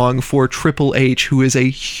write a song for Triple H, who is a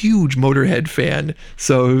huge Motorhead fan.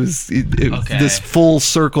 So it was this full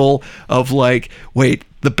circle of like, wait,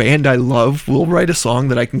 the band I love will write a song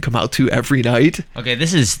that I can come out to every night. Okay,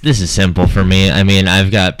 this is simple for me. I mean,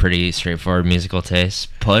 I've got pretty straightforward musical tastes.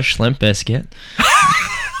 Push, Limp Bizkit.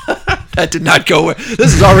 That did not go.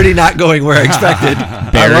 This is already not going where I expected.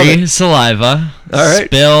 Barry, Saliva. All right.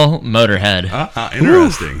 Spill, Motorhead.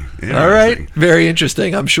 Interesting. All right. Very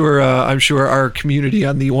interesting. I'm sure our community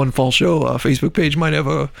on the One Fall Show Facebook page might have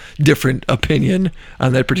a different opinion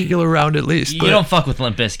on that particular round, at least. You don't fuck with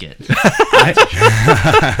Limp Bizkit.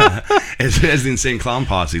 As the Insane Clown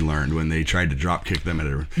Posse learned when they tried to drop kick them at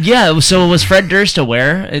a. Yeah. So was Fred Durst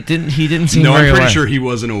aware? He didn't seem. No, very I'm pretty aware. sure he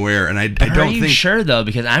wasn't aware, and I don't Are think. you sure though?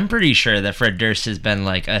 Because I'm pretty sure that Fred Durst has been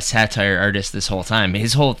like a satire artist this whole time.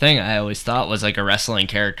 His whole thing, I always thought, was like a wrestling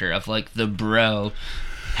character of like the bro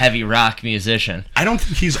heavy rock musician. I don't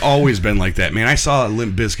think he's always been like that, man. I saw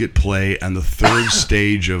Limp Bizkit play on the 3rd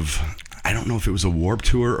stage of, I don't know if it was a Warped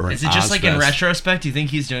Tour or an Is it just like in Ozfest. retrospect? Do you think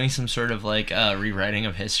he's doing some sort of like rewriting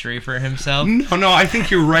of history for himself? No, I think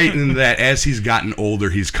you're right in that as he's gotten older,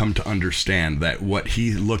 he's come to understand that what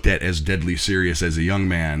he looked at as deadly serious as a young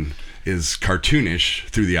man is cartoonish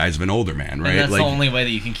through the eyes of an older man, right? And that's like, the only way that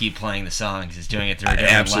you can keep playing the songs is doing it through a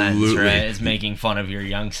different lens, right? Is making fun of your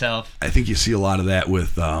young self. I think you see a lot of that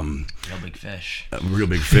with Real Big Fish. Real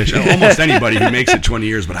Big Fish. Almost anybody who makes it 20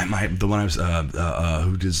 years, but the one I was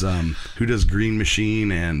who does Green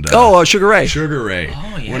Machine and Sugar Ray. Sugar Ray.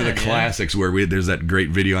 Oh, yeah, one of the dude. classics where there's that great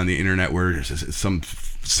video on the internet where some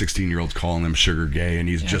 16-year-old's calling him sugar gay, and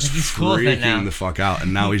he's just he's cool with it now. freaking the fuck out.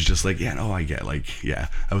 And now he's just like, I get,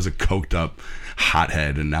 I was a coked up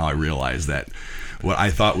hothead, and now I realize that what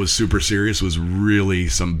I thought was super serious was really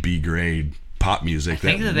some B-grade pop music. I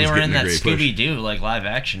think that they were in that Scooby-Doo like live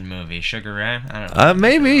action movie, Sugar Ray. I don't know.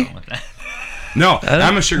 Maybe. No,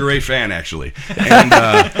 I'm a Sugar Ray fan, actually. And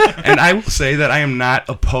I will say that I am not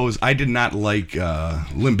opposed. I did not like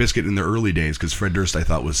Limp Bizkit in the early days because Fred Durst I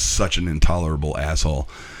thought was such an intolerable asshole.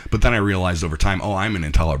 But then I realized over time, I'm an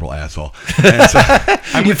intolerable asshole. And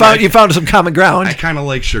so you found some common ground. I kind of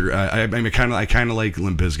like Sugar. I kind of like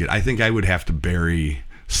Limp Bizkit. I think I would have to bury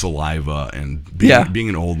Saliva and being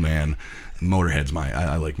an old man. Motorhead's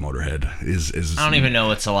I like Motorhead. I don't even know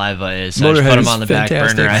what Saliva is, so I just put him on the back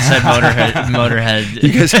burner. I said Motorhead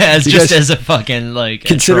as a fucking like.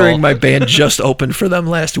 Considering my band just opened for them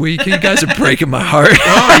last week, you guys are breaking my heart.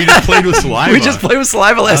 Oh, you just played with Saliva. We just played with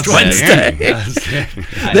Saliva last Wednesday.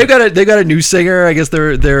 They've got a new singer. I guess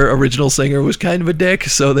their original singer was kind of a dick,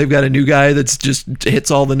 so they've got a new guy that's just hits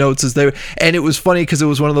all the notes as they. And it was funny because it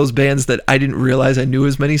was one of those bands that I didn't realize I knew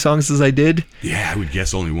as many songs as I did. Yeah, I would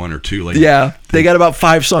guess only 1 or 2. Yeah, they got about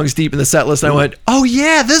 5 songs deep in the set list, and I went, oh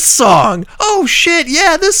yeah, this song. Oh shit,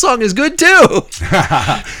 yeah, this song is good too.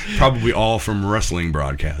 Probably all from wrestling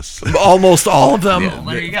broadcasts. Almost all of them. Well,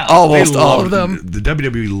 there you go. Almost all of them. The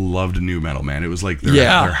WWE loved new metal, man. It was like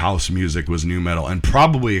their house music was new metal, and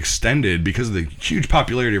probably extended, because of the huge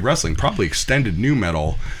popularity of wrestling, probably extended new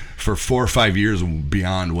metal for 4 or 5 years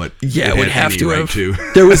beyond what Yeah, it would have to right have. to.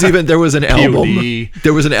 There was an album. POD.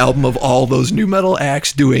 There was an album of all those new metal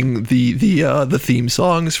acts doing the theme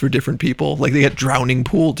songs for different people. Like they got Drowning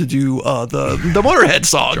Pool to do the Motorhead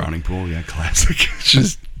song. Drowning Pool, yeah, classic.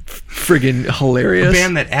 Just friggin' hilarious. A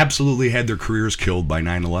band that absolutely had their careers killed by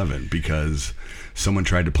 9/11 because someone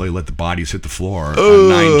tried to play "Let the Bodies Hit the Floor" on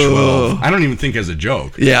 9/12. I don't even think as a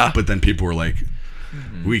joke. Yeah. But then people were like,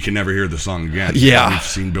 "We can never hear the song again." Yeah. We've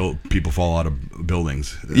seen people fall out of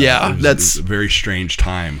buildings. Yeah, it was that's a very strange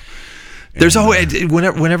time. There's And, always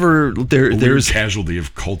whenever there's casualty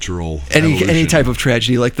of cultural any evolution. type of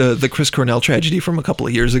tragedy, like the Chris Cornell tragedy from a couple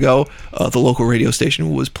of years ago. The local radio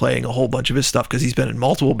station was playing a whole bunch of his stuff because he's been in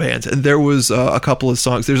multiple bands, and there was a couple of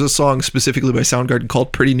songs. There's a song specifically by Soundgarden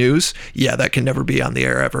called "Pretty News." Yeah, that can never be on the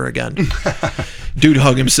air ever again. Dude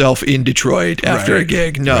hung himself in Detroit after a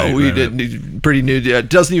gig. No, we didn't. Pretty News. It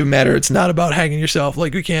doesn't even matter. It's not about hanging yourself.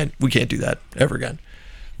 Like we can't do that ever again.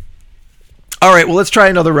 All right, well, let's try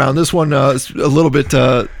another round. This one is a little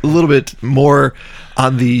bit more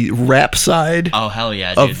on the rap side. Oh hell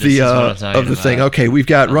yeah, dude. Of the thing. Okay, we've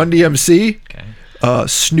got Run DMC,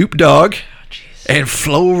 Snoop Dogg, and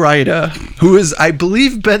Flo Rida, who has, I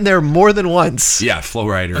believe, been there more than once. Yeah, Flo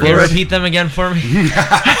Rida. Can you repeat them again for me?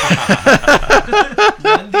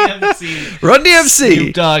 Run DMC,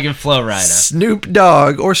 Snoop Dogg and Flo Rida. Snoop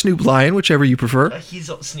Dogg or Snoop Lion, whichever you prefer. He's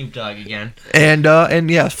Snoop Dogg again. And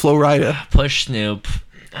yeah, Flo Rida. Push Snoop.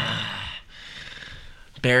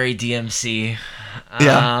 Barry DMC.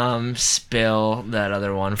 Yeah. Spill that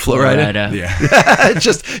other one. Flo Rida. Yeah.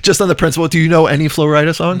 just on the principle. Do you know any Flo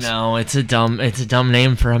Rida songs? No, it's a dumb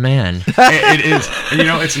name for a man. It is. And,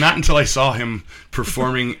 it's not until I saw him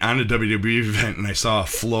performing on a WWE event and I saw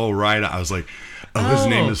Flo Rida, I was like, oh, his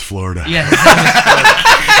name is Florida. Yeah, his name is Florida.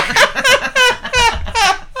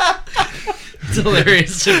 It's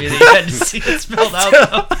hilarious to me that you had to see it spelled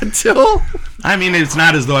out. Until I mean, it's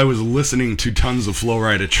not as though I was listening to tons of Flo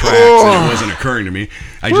Rida tracks and it wasn't occurring to me.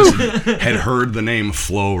 I just had heard the name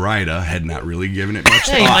Flo Rida, had not really given it much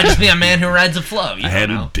Hey, he might thought. just be a man who rides a flow. You I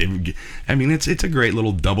don't hadn't. know. I mean, it's a great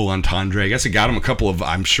little double entendre. I guess it got him a couple of,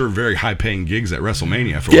 I'm sure, very high-paying gigs at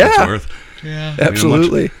WrestleMania for what it's worth. Yeah.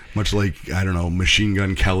 absolutely. Much like, I don't know, Machine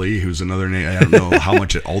Gun Kelly, who's another name. I don't know how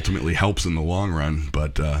much it ultimately helps in the long run,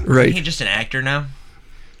 but Right. Is he just an actor now?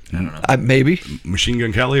 I don't know. Maybe. Machine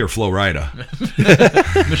Gun Kelly or Flo Rida?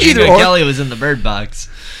 Machine Either Gun or. Kelly was in the Bird Box.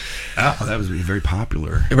 Oh, that was very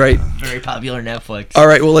popular. Right. Very popular Netflix. All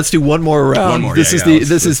right. Well, let's do one more round. One more, This yeah, is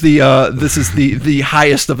let's- the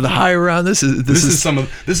highest of the high round. This is some of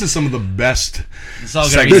the best It's all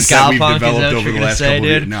gonna be segments that ska we've punk. Is that developed what over you're the gonna last say, couple of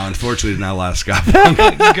dude? years. No, unfortunately, not a lot of ska punk.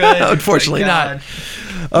 Good. Unfortunately Thank not. God.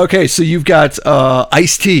 Okay, so you've got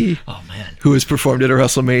Ice-T, Oh man. who has performed at a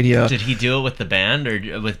WrestleMania. Did he do it with the band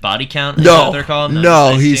or with Body Count? Is that what No, they're called? no,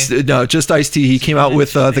 Ice-T? just Ice-T. He came out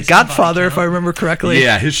with The Body Godfather, if Count. I remember correctly.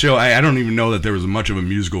 Yeah, his show. I don't even know that there was much of a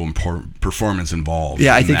musical performance involved.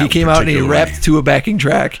 Yeah, I in think he that came out and he particular rapped to a backing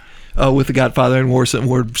track with The Godfather and wore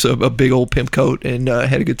a big old pimp coat and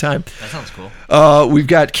had a good time. That sounds cool. We've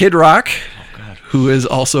got Kid Rock, God. who has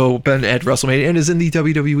also been at WrestleMania and is in the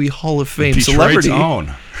WWE Hall of Fame. Detroit's Celebrity.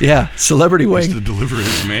 own. Yeah, celebrity Used to wing. deliver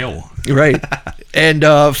his mail. Right. And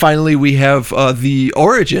finally, we have the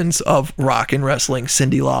origins of rock and wrestling,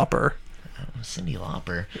 Cyndi Lauper. Cyndi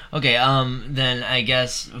Lauper. Okay, then I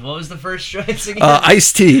guess, what was the first choice again?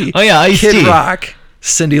 Ice-T. Oh, yeah, Ice-T. Kid Rock,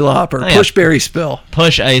 Cyndi Lauper. Oh, yeah. Push Berry Spill.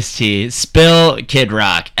 Push Ice-T. Spill Kid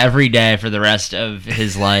Rock every day for the rest of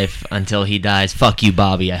his life until he dies. Fuck you,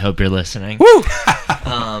 Bobby. I hope you're listening. Woo!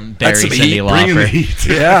 Bury That's some Cyndi heat. Bringing the Lauper. heat.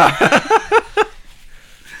 Yeah.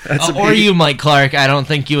 That's a Or big- you, Mike Clark. I don't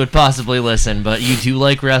think you would possibly listen, but you do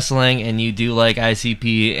like wrestling and you do like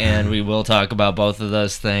ICP, and we will talk about both of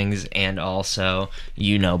those things. And also,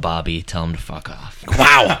 Bobby. Tell him to fuck off.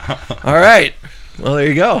 Wow. All right. Well, there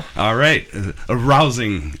you go. All right, a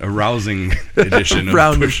rousing edition of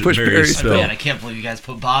Round of Push Push Berry Berry Spill. Man, I can't believe you guys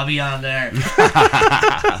put Bobby on there.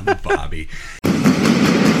 Bobby.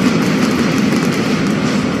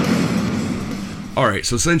 All right,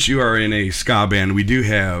 so since you are in a ska band, we do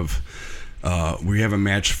have a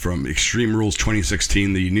match from Extreme Rules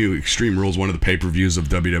 2016, the new Extreme Rules, one of the pay-per-views of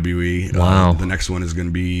WWE. Wow. The next one is going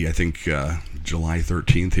to be, I think, July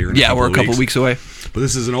 13th here. We're a couple weeks away. But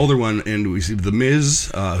this is an older one, and we see The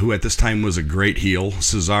Miz, who at this time was a great heel,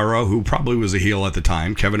 Cesaro, who probably was a heel at the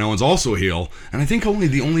time, Kevin Owens also a heel, and I think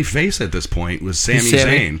the only face at this point was Sami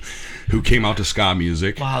Zayn, who came out to ska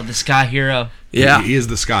music. Wow, the Ska Hero. Yeah. He is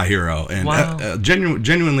the ska hero, and Wow.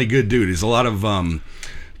 genuinely good dude. He's a lot of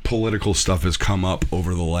political stuff has come up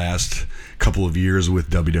over the last couple of years with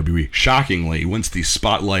WWE. Shockingly, once the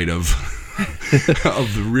spotlight of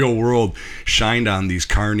of the real world shined on these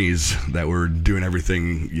carnies that were doing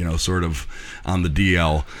everything, sort of on the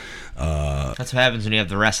DL. That's what happens when you have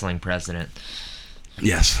the wrestling president.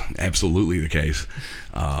 Yes, absolutely the case.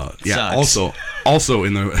 Yeah. Sucks. Also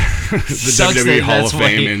in the WWE Hall of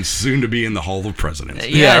Fame and soon to be in the Hall of Presidents.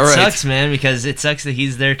 Yeah, it sucks, man, because it sucks that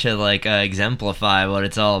he's there to exemplify what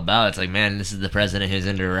it's all about. It's like, man, this is the president who's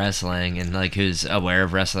into wrestling and who's aware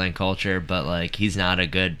of wrestling culture, but he's not a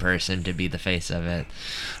good person to be the face of it.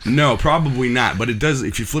 No, probably not. But it does.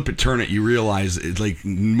 If you flip it, turn it, you realize it's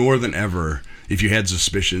more than ever. If you had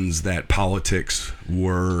suspicions that politics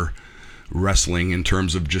were wrestling in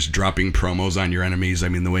terms of just dropping promos on your enemies. I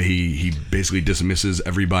mean, the way he basically dismisses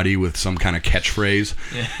everybody with some kind of catchphrase.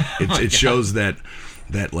 Yeah. It shows that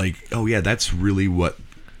oh yeah, that's really what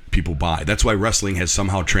people buy. That's why wrestling has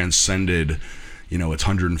somehow transcended, its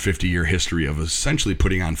 150-year history of essentially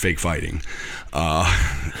putting on fake fighting.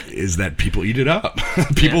 Is that people eat it up.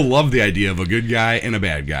 People love the idea of a good guy and a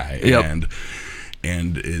bad guy. Yep.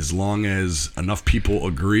 And as long as enough people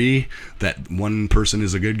agree that one person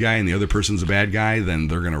is a good guy and the other person's a bad guy, then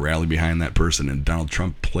they're going to rally behind that person. And Donald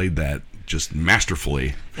Trump played that just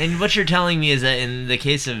masterfully. And what you're telling me is that in the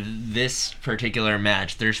case of this particular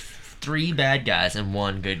match, there's 3 bad guys and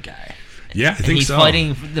 1 good guy. Yeah, I think he's so. He's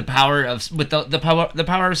fighting the power of the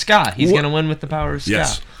power of ska. He's going to win with the power of ska.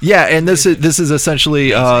 Yes. Yeah, and this is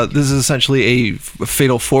essentially a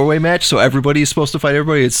fatal 4-way match. So everybody is supposed to fight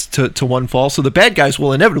everybody. It's to one fall. So the bad guys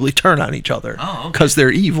will inevitably turn on each other because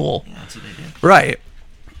they're evil. Yeah, that's what they do. Right.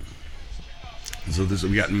 So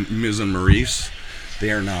we got Miz and Maurice.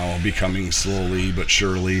 They are now becoming slowly but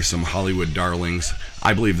surely some Hollywood darlings.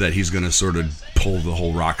 I believe that he's going to sort of pull the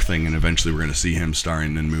whole Rock thing, and eventually we're going to see him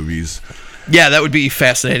starring in movies. Yeah, that would be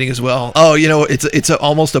fascinating as well. Oh, it's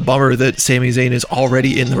almost a bummer that Sami Zayn is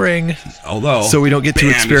already in the ring. Although, so we don't get to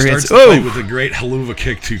experience. He starts the fight with a great haluva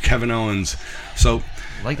kick to Kevin Owens. So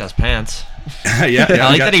I like those pants. Yeah, I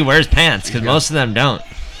like that he wears pants because most of them don't.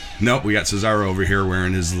 Nope, we got Cesaro over here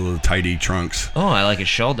wearing his little tidy trunks. Oh, I like his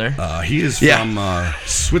shoulder. He is from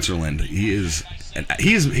Switzerland. He is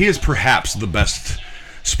perhaps the best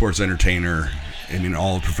sports entertainer in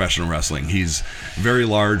all of professional wrestling. He's very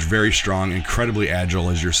large, very strong, incredibly agile,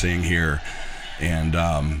 as you're seeing here, and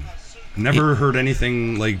never heard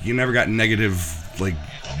anything you never got negative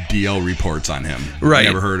DL reports on him. Right.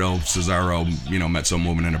 You never heard Cesaro, met some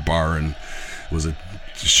woman in a bar and was a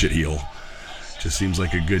shit heel. Just seems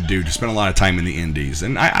like a good dude. He spent a lot of time in the indies.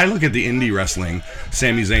 And I look at the indie wrestling.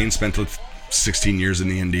 Sami Zayn spent 16 years in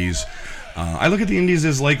the indies. I look at the indies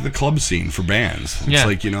as like the club scene for bands. It's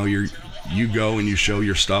like, you go and you show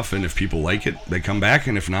your stuff, and if people like it, they come back,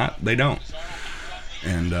 and if not, they don't.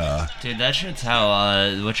 And dude, that shit's how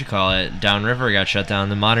Downriver got shut down.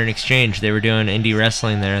 The Modern Exchange, they were doing indie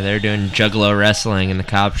wrestling there. They were doing Juggalo wrestling, and the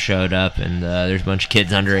cops showed up, and there's a bunch of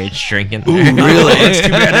kids underage drinking. Ooh, really? That's too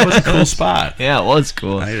bad. That was a cool spot. Yeah, it was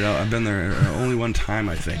cool. I've been there only one time,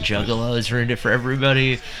 I think. Juggalo's ruined it for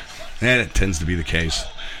everybody. Yeah, it tends to be the case.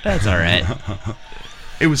 That's all right.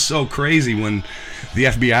 It was so crazy when the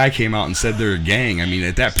FBI came out and said they're a gang. I mean,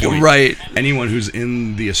 at that point, right, anyone who's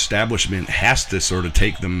in the establishment has to sort of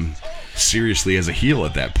take them seriously as a heel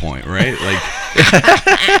at that point, right?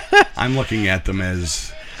 I'm looking at them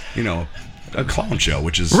as, a clown show,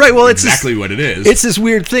 which is right. Well, exactly what it is. It's this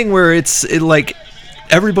weird thing where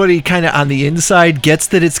everybody kind of on the inside gets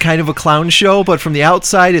that it's kind of a clown show, but from the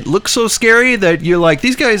outside it looks so scary that you're like,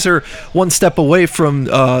 these guys are one step away from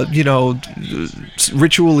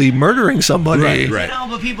ritually murdering somebody. Right.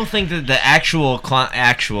 But people think that the actual quote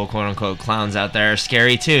unquote clowns out there are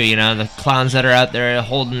scary too. The clowns that are out there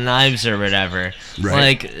holding knives or whatever,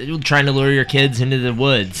 trying to lure your kids into the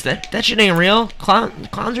woods. That shit ain't real.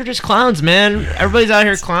 Clowns are just clowns, man. Everybody's out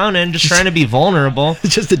here clowning, just trying to be vulnerable.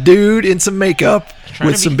 It's just a dude in some makeup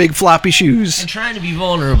with some big floppy shoes. And trying to be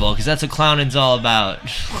vulnerable, because that's what clowning's all about.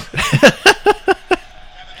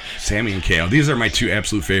 Sammy and KO. These are my 2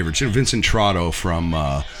 absolute favorites. Vincent Trotto from,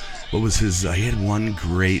 what was his, he had one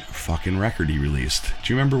great fucking record he released.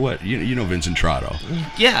 Do you remember what? You know Vincent Trotto.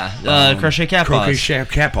 Yeah, Crochet Cat Paws. Crochet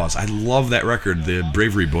Cat Paws. I love that record, the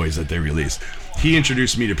Bravery Boys that they released. He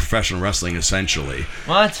introduced me to professional wrestling, essentially.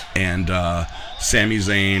 What? And Sami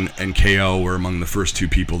Zayn and KO were among the first 2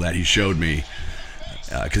 people that he showed me.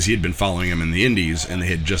 Because he had been following him in the indies, and they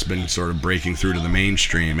had just been sort of breaking through to the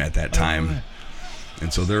mainstream at that time.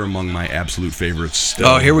 And so they're among my absolute favorites still.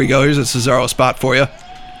 Oh, here we go. Here's a Cesaro spot for you.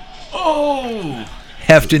 Oh!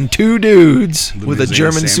 Hefting 2 dudes with a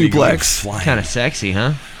German suplex. Kind of sexy,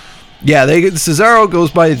 huh? Yeah, Cesaro goes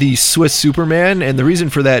by the Swiss Superman, and the reason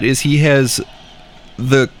for that is he has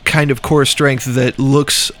the kind of core strength that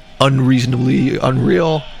looks unreasonably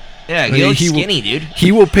unreal. Yeah, he looks skinny, dude.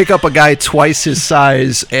 He will pick up a guy twice his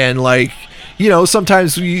size, and like, you know,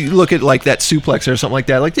 sometimes you look at like that suplex or something like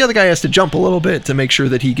that. Like the other guy has to jump a little bit to make sure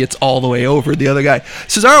that he gets all the way over the other guy.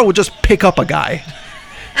 Cesaro will just pick up a guy.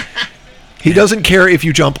 He doesn't care if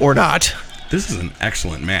you jump or not. This is an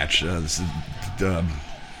excellent match.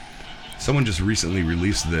 Someone just recently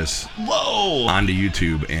released this onto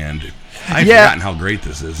YouTube, and I've forgotten how great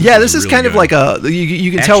this is. This is really kind of like a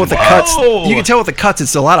you can tell with the cuts. You can tell with the cuts.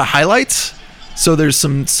 It's a lot of highlights. So there's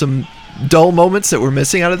some dull moments that we're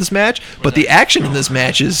missing out of this match, but the action in this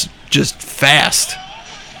match is just fast.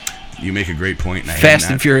 You make a great point, and I Fast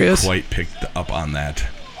have and not furious. quite picked up on that.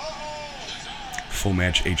 Full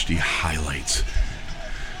match HD highlights.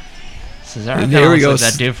 Cesaro There we go. like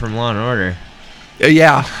that dude from Law and Order.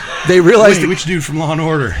 Yeah, they realized. Wait, which dude from Law and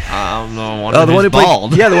Order? I don't know. The one who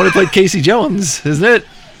bald. played. Yeah, the one who played Casey Jones, isn't it?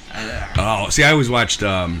 Oh, see, I always watched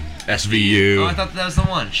SVU. Oh, I thought that was the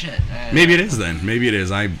one. Shit. Maybe it is then. Maybe it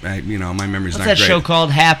is. I you know, my memory's What's not that great. show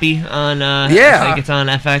called? Happy on. I think it's on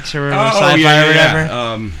FX or Sci-Fi or whatever.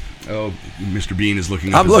 Mr. Bean is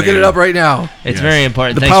looking up. I'm his looking name. it up right now. It's very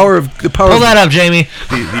important. The Thanks. power of Pull that up, Jamie.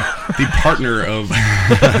 The partner of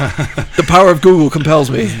the power of Google compels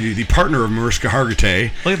me. the partner of Mariska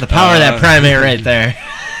Hargitay. Look at the power of that primate right there.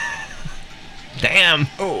 Damn.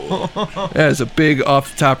 That is a big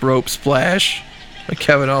off the top rope splash by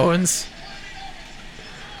Kevin Owens.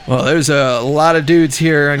 Well, there's a lot of dudes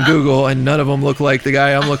here on Google, and none of them look like the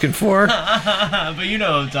guy I'm looking for. But you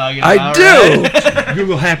know what I'm talking I about, do. right?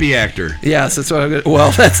 Google happy actor. Yes, that's what I'm going to...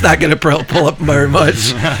 Well, that's not going to pull up very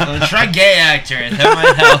much. Well, try gay actor. That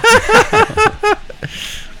might help.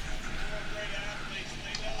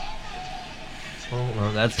 Oh,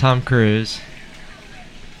 well, that's Tom Cruise.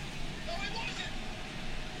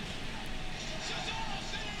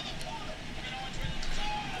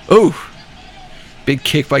 Ooh. Big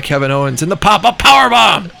kick by Kevin Owens, and the pop-up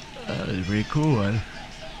powerbomb. That was pretty cool, man.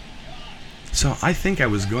 So I think I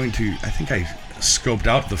scoped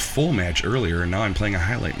out the full match earlier, and now I'm playing a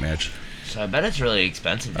highlight match. So I bet it's really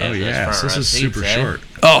expensive. Oh yeah, so this is super short.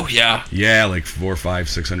 Oh yeah. Yeah, like $400,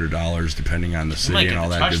 $500, $600, depending on the city and all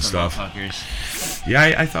that good stuff.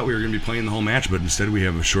 Yeah, I thought we were gonna be playing the whole match, but instead we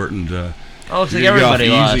have a shortened. Looks like everybody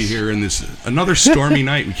lost. Easy here in this another stormy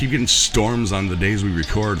night. We keep getting storms on the days we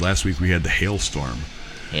record. Last week we had the hailstorm.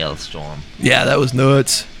 Hailstorm. Yeah, that was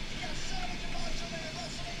nuts.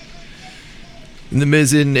 And the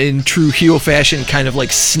Miz in true heel fashion, kind of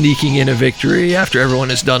like sneaking in a victory after everyone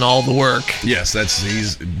has done all the work. Yes,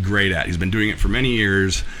 he's great at. He's been doing it for many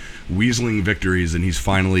years, weaseling victories, and he's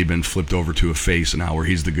finally been flipped over to a face now where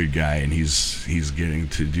he's the good guy, and he's getting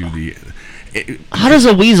to do the. How does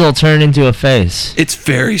a weasel turn into a face? It's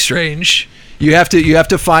very strange. You have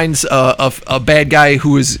to find a bad guy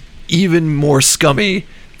who is even more scummy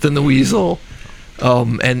than the weasel,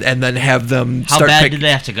 and then have them. How bad did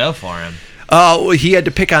they have to go for him? He had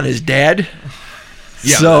to pick on his dad.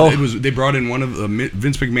 Yeah, so they brought in one of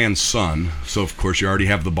Vince McMahon's son. So of course you already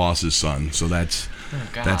have the boss's son. So that's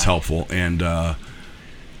helpful. And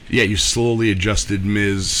you slowly adjusted.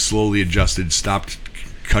 Miz slowly adjusted, stopped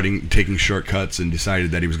taking shortcuts, and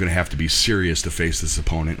decided that he was going to have to be serious to face this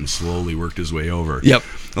opponent, and slowly worked his way over. Yep.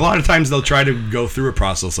 A lot of times they'll try to go through a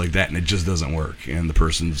process like that, and it just doesn't work, and the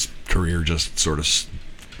person's career just sort of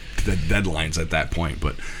the deadlines at that point.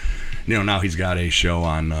 But now he's got a show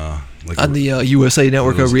on the USA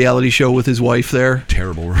Network, a reality show with his wife there.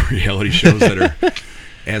 Terrible reality shows that are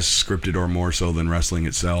as scripted or more so than wrestling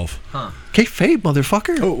itself. Huh. Kayfabe,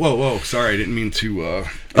 motherfucker. Oh, whoa. Sorry, I didn't mean to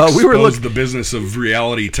we were the business of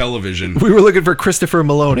reality television. We were looking for Christopher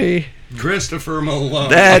Maloney. Christopher Maloney.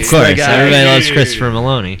 That's of course, the guy. everybody loves Christopher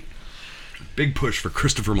Maloney. Big push for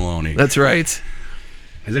Christopher Maloney. That's right.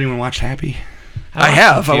 Has anyone watched Happy? I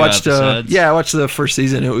have. I watched. Episodes. I watched the first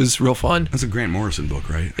season. It was real fun. That's a Grant Morrison book,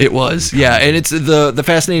 right? It was. Yeah, and it's the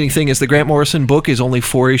fascinating thing is the Grant Morrison book is only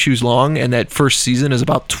 4 issues long, and that first season is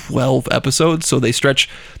about 12 episodes. So they stretch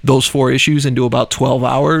those 4 issues into about 12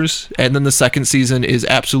 hours, and then the second season is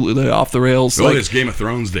absolutely off the rails. Well, this Game of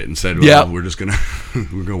Thrones did and said, "Well, yeah, we're just gonna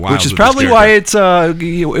wild." Which is probably why it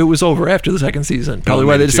was over after the second season. Probably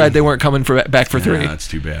why they decided they weren't coming back for 3. That's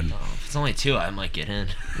too bad. If it's only 2, I might get in.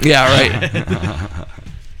 Yeah, right.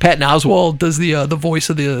 Patton Oswalt does the voice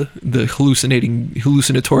of the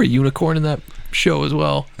hallucinatory unicorn in that show as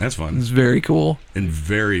well. That's fun. It's very cool. And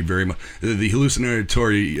very, very much. The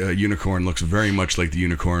hallucinatory unicorn looks very much like the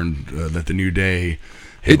unicorn that the New Day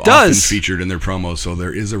have It does. often featured in their promos, so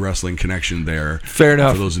there is a wrestling connection there. Fair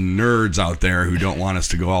enough. For those nerds out there who don't want us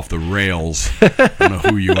to go off the rails, I don't know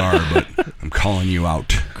who you are, but I'm calling you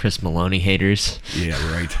out. Chris Maloney haters.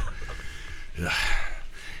 Yeah, right. Ugh.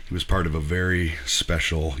 He was part of a very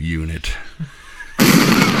special unit.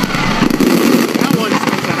 That one's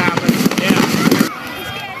supposed to happen. Yeah.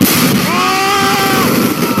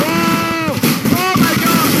 Oh my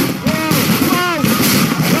God!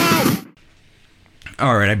 Whoa!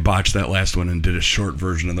 All right, I botched that last one and did a short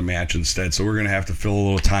version of the match instead, so we're going to have to fill a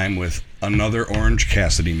little time with another Orange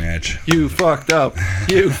Cassidy match. You fucked up.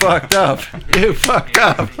 You fucked up. You fucked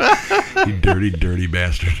up. You dirty, dirty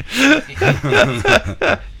bastard.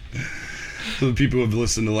 So the people who have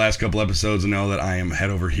listened to the last couple episodes know that I am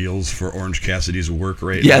head over heels for Orange Cassidy's work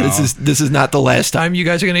right now. Yeah, this is not the last time you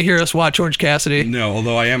guys are going to hear us watch Orange Cassidy. No,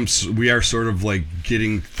 although we are sort of like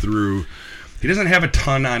getting through. He doesn't have a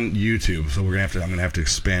ton on YouTube, so I'm gonna have to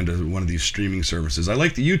expand to one of these streaming services. I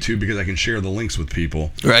like the YouTube because I can share the links with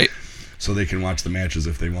people, Right. so they can watch the matches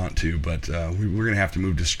if they want to. But we're gonna have to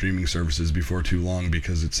move to streaming services before too long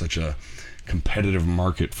because it's such a competitive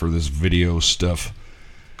market for this video stuff.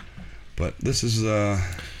 But this is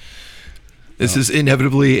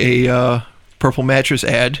inevitably a purple mattress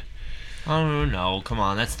ad. Oh, no, come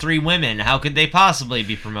on. That's 3 women. How could they possibly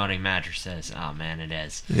be promoting mattresses? Oh, man, it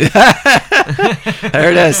is. There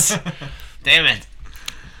it is. Damn it.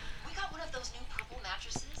 We got one of those new purple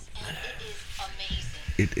mattresses, and it is amazing.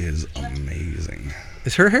 it is amazing.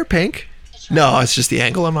 Is her hair pink? No, it's just the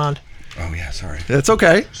angle I'm on. Oh yeah, sorry. That's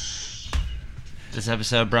okay. This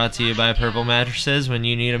episode brought to you by Purple Mattresses. When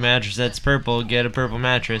you need a mattress that's purple, get a purple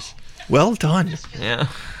mattress. Well done. Yeah,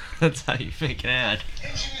 that's how you make an ad.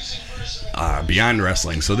 Beyond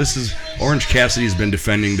Wrestling. So this is Orange Cassidy's been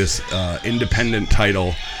defending this independent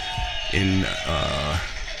title in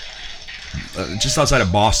just outside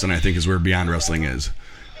of Boston, I think, is where Beyond Wrestling is.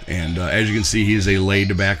 And as you can see, he's a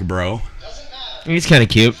laid-back bro. He's kind of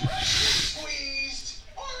cute.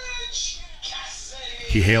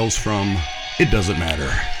 He hails from It Doesn't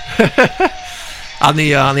Matter. On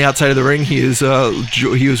the outside of the ring, he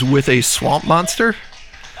was with a swamp monster.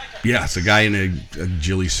 Yeah, it's a guy in a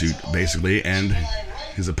ghillie suit, basically, and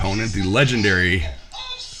his opponent, the legendary,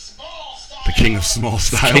 the King of Small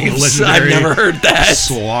Style, the legendary I've never heard that.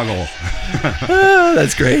 Swoggle.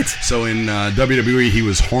 That's great. So in WWE, he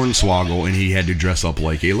was Hornswoggle, and he had to dress up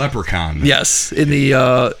like a leprechaun. Yes, in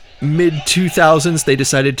the mid-2000s, they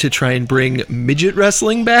decided to try and bring midget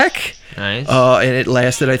wrestling back. Nice. And it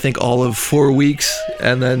lasted, I think, all of 4 weeks,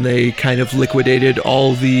 and then they kind of liquidated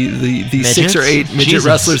all the 6 or 8 midget Jesus.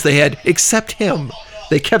 wrestlers they had, except him.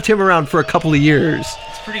 They kept him around for a couple of years.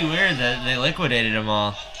 It's pretty weird that they liquidated them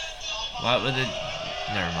all. Why would it?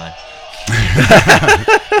 Never mind.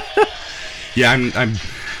 Yeah,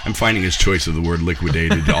 I'm finding his choice of the word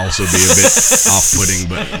liquidated to also be a bit off-putting,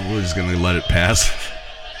 but we're just gonna let it pass.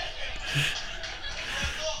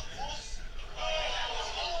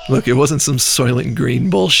 Look, it wasn't some Soylent Green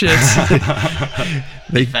bullshit.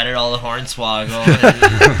 They fed it all the Hornswoggle,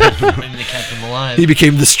 and they kept him alive. He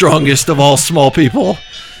became the strongest of all small people.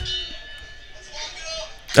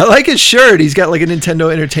 I like his shirt. He's got like a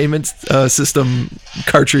Nintendo Entertainment System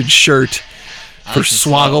cartridge shirt I for like this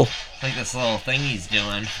Swoggle. I like this little thing he's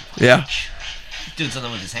doing. Yeah. He's doing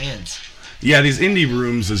something with his hands. Yeah, these indie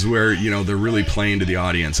rooms is where, they're really playing to the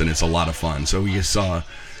audience, and it's a lot of fun. So we saw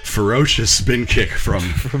ferocious spin kick from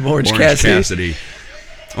Orange Cassidy.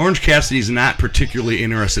 Orange Cassidy's not particularly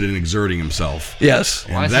interested in exerting himself. Yes.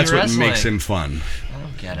 And Why is he that's what wrestling? makes him fun. I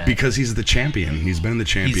don't get it. Because he's the champion. He's been the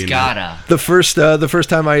champion. He's gotta. The first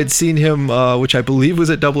time I had seen him, which I believe was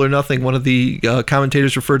at Double or Nothing, one of the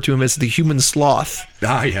commentators referred to him as the human sloth.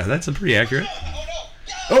 Ah, yeah, that's pretty accurate.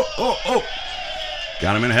 Oh.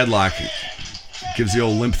 Got him in a headlock. Gives the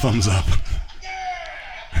old limp thumbs up.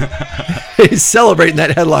 He's celebrating that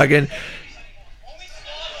headlock,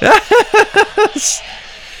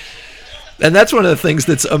 and that's one of the things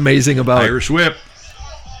that's amazing about Irish whip.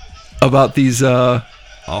 these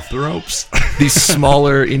Off the ropes. these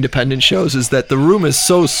smaller independent shows is that the room is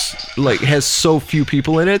has so few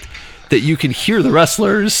people in it that you can hear the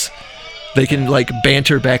wrestlers. They can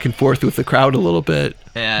banter back and forth with the crowd a little bit,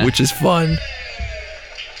 Yeah. which is fun.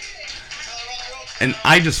 And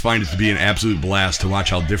I just find it to be an absolute blast to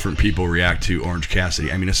watch how different people react to Orange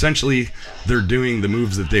Cassidy. I mean, essentially, they're doing the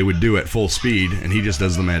moves that they would do at full speed, and he just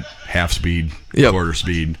does them at half speed, Yep. quarter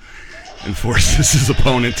speed, and forces his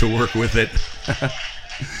opponent to work with it.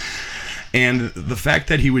 And the fact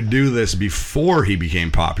that he would do this before he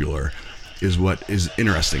became popular is what is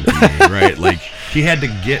interesting to me, right? Like, he had to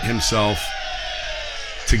get himself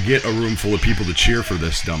to get a room full of people to cheer for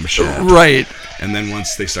this dumb shit. Right. And then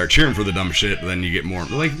once they start cheering for the dumb shit, then you get more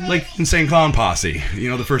like Insane Clown Posse. You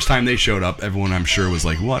know, the first time they showed up, everyone I'm sure was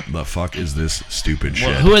like, "What the fuck is this stupid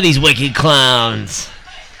shit?" Who are these wicked clowns?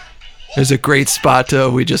 There's a great spot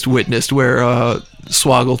we just witnessed where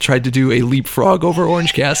Swoggle tried to do a leapfrog over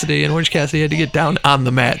Orange Cassidy, and Orange Cassidy had to get down on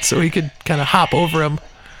the mat so he could kind of hop over him.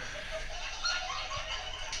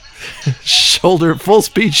 Full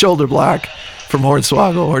speed shoulder block from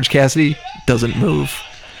Hornswoggle. Orange Cassidy doesn't move.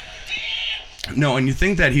 No, and you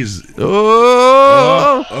think that he's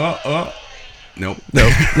Oh! nope.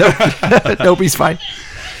 Nope, he's fine.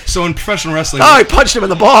 So in professional wrestling, Oh, he punched him in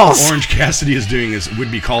the balls. Orange Cassidy is doing is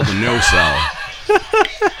would be called a no sell.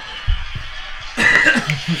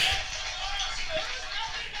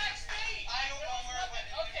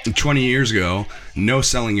 20 years ago, no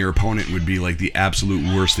selling your opponent would be like the absolute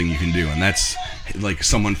worst thing you can do, and that's like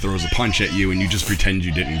someone throws a punch at you and you just pretend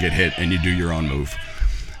you didn't get hit and you do your own move.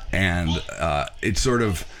 And it's sort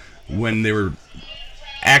of when they were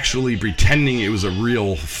actually pretending it was a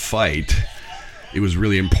real fight, it was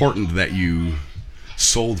really important that you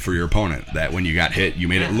sold for your opponent, that when you got hit, you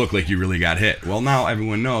made it look like you really got hit. Well, now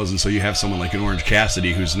everyone knows, and so you have someone like an Orange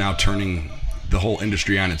Cassidy who's now turning the whole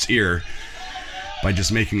industry on its ear by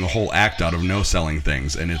just making a whole act out of no-selling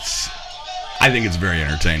things, and I think it's very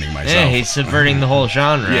entertaining myself. Yeah, he's subverting the whole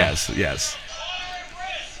genre. Yes.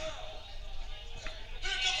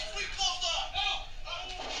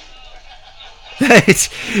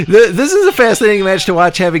 This is a fascinating match to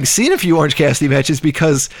watch, having seen a few Orange Cassidy matches,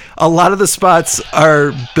 because a lot of the spots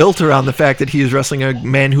are built around the fact that he is wrestling a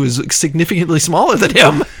man who is significantly smaller than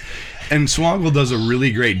him. And Swoggle does a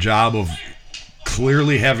really great job of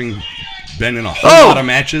clearly having been in a whole lot of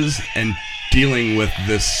matches and dealing with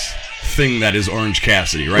this thing that is Orange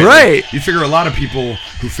Cassidy, right? Right. Like, you figure a lot of people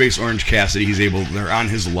who face Orange Cassidy, they're on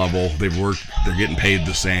his level, they're getting paid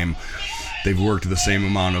the same, they've worked the same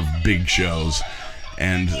amount of big shows.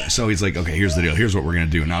 And so he's like, okay, here's the deal. Here's what we're going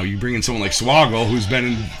to do. Now you bring in someone like Swoggle, who's been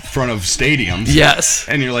in front of stadiums. Yes.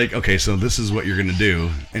 And you're like, okay, so this is what you're going to do.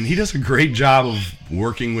 And he does a great job of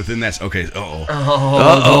working within that. Okay,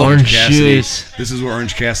 Orange juice. This is where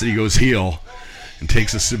Orange Cassidy goes heel and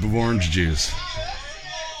takes a sip of orange juice.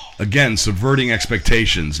 Again, subverting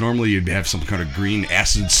expectations. Normally you'd have some kind of green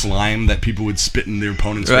acid slime that people would spit in their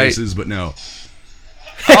opponents' faces, but no.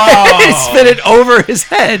 He spit it over his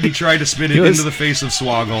head. He tried to spit it into the face of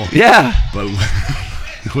Swoggle. Yeah. But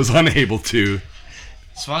was unable to.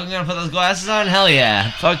 Swoggle gonna put those glasses on? Hell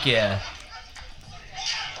yeah. Fuck yeah.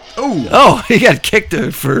 Oh, he got kicked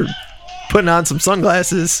for putting on some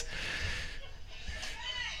sunglasses.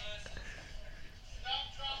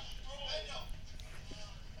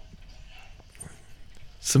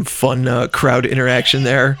 Some fun crowd interaction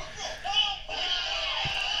there.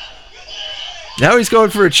 Now he's going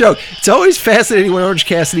for a choke. It's always fascinating when Orange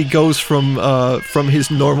Cassidy goes from his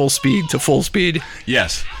normal speed to full speed.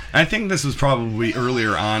 Yes. I think this was probably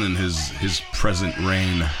earlier on in his present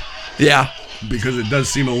reign. Yeah. Because it does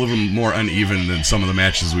seem a little more uneven than some of the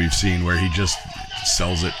matches we've seen where he just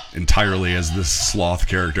sells it entirely as this sloth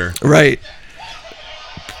character. Right.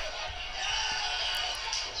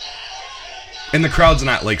 And the crowd's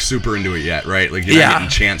not like super into it yet, right? Like you're not getting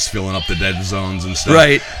chants filling up the dead zones and stuff.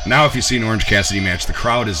 Right. Now if you see an Orange Cassidy match, the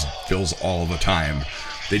crowd fills all the time.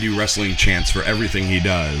 They do wrestling chants for everything he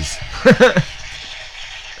does.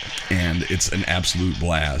 And it's an absolute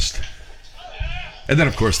blast. And then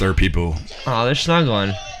of course there are people. Oh, they're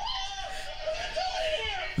snuggling.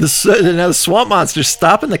 Now the Swamp Monster's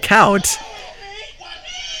stopping the count.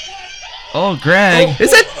 Oh, Greg.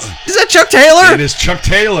 Is that Chuck Taylor? It is Chuck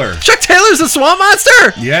Taylor. Chuck Taylor's the Swamp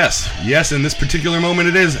Monster? Yes, in this particular moment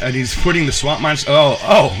it is, and he's putting the Swamp Monster.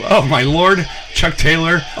 Oh, my lord, Chuck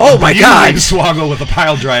Taylor. Oh my God! Swoggle with a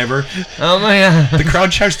pile driver. Oh my God! The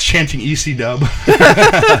crowd starts chanting EC Dub.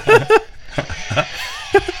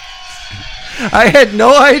 I had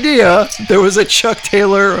no idea there was a Chuck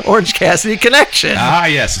Taylor Orange Cassidy connection. Ah,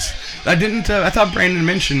 yes. I didn't. I thought Brandon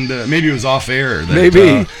mentioned maybe it was off air. That,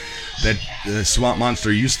 maybe. That Swamp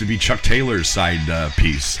Monster used to be Chuck Taylor's side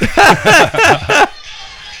piece.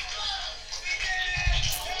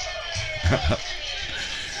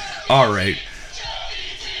 All right.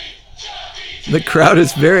 The crowd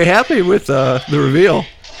is very happy with the reveal.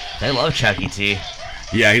 They love Chucky T.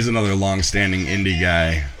 Yeah, he's another long-standing indie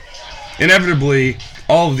guy. Inevitably,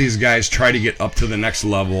 all of these guys try to get up to the next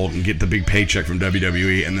level and get the big paycheck from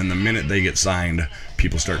WWE, and then the minute they get signed,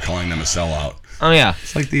 people start calling them a sellout. Oh yeah,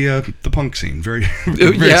 it's like the punk scene, very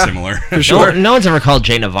similar. For sure. No one's ever called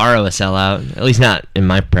Jay Navarro a sellout, at least not in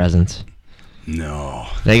my presence. No.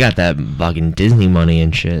 They got that fucking Disney money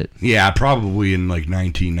and shit. Yeah, probably in like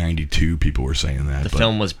 1992 people were saying that. The but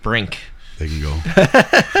film was Brink. They can go.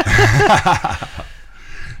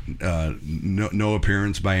 No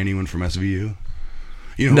appearance by anyone from SVU.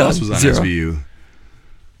 You know who else was on zero. SVU?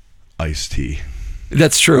 Ice-T.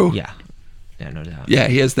 That's true. Yeah, no doubt. Yeah,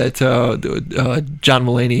 he has that. John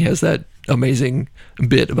Mulaney has that amazing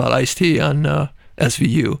bit about Ice-T on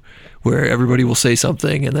SVU, where everybody will say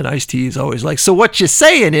something, and then Ice-T is always like, "So what you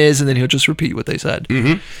saying is," and then he'll just repeat what they said.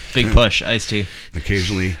 Big push, Ice-T.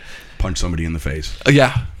 Occasionally punch somebody in the face.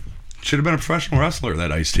 Yeah. Should have been a professional wrestler,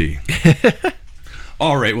 that Ice-T.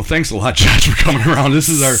 All right, well, thanks a lot, Josh, for coming around. This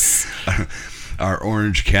is our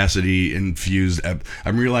Orange Cassidy infused.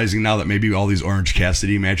 I'm realizing now that maybe all these Orange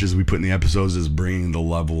Cassidy matches we put in the episodes is bringing the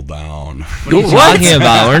level down. What are you talking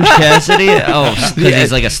about? Orange Cassidy? Oh, because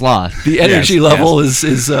he's like a sloth. The energy level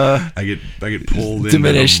is I get pulled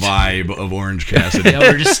diminished. into the vibe of Orange Cassidy. Yeah,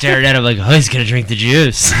 we're just staring at him like, oh, he's gonna drink the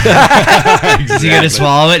juice. Exactly. Is he gonna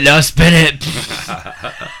swallow it? No, spit it.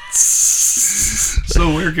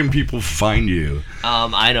 So where can people find you?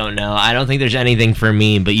 I don't know. I don't think there's anything for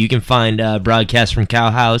me, but you can find Broadcast from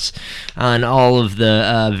Cow Haus on all of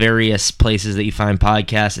the various places that you find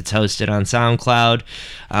podcasts. It's hosted on SoundCloud.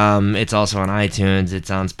 It's also on iTunes. It's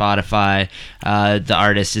on Spotify. The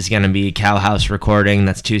artist is going to be Cow Haus Recording.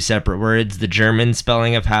 That's two separate words. The German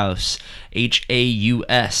spelling of house.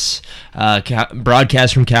 Haus.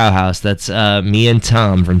 Broadcast from Cow Haus. That's me and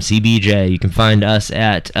Tom from CBJ. You can find us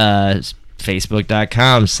at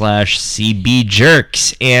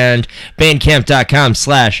Facebook.com/CBJerks and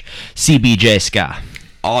Bandcamp.com/CBJSka.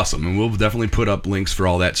 Awesome, and we'll definitely put up links for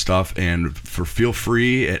all that stuff. And feel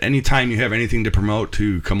free at any time you have anything to promote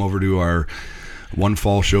to come over to our One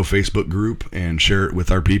Fall Show Facebook group and share it with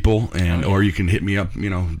our people. And or you can hit me up,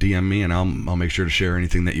 DM me, and I'll make sure to share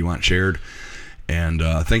anything that you want shared. And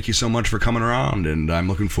thank you so much for coming around, and I'm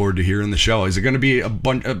looking forward to hearing the show. Is it going to be a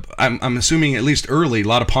bunch? I'm assuming at least early, a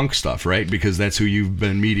lot of punk stuff, right? Because that's who you've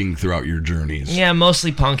been meeting throughout your journeys. Yeah,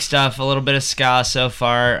 mostly punk stuff, a little bit of ska so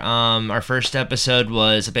far. Our first episode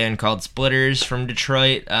was a band called Splitters from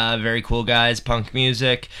Detroit. Very cool guys, punk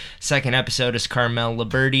music. Second episode is Carmel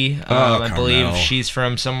Liberty. I believe she's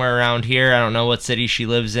from somewhere around here. I don't know what city she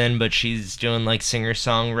lives in, but she's doing like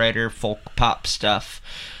singer-songwriter, folk pop stuff.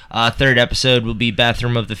 Third episode will be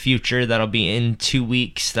Bathroom of the Future. That'll be in 2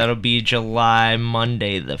 weeks. That'll be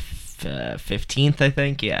Monday the 15th, I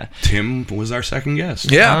think. Yeah. Tim was our second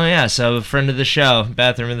guest. Yeah. Oh, yeah. So a friend of the show,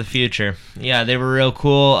 Bathroom of the Future. Yeah, they were real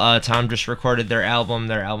cool. Tom just recorded their album.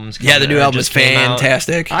 Their album's coming. Yeah, the new album is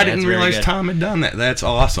fantastic. I didn't it's really realize good. Tom had done that. That's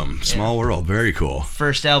awesome. Small world. Very cool.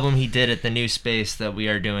 First album he did at the new space that we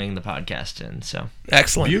are doing the podcast in. So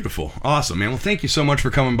Excellent. Beautiful. Awesome, man. Well, thank you so much for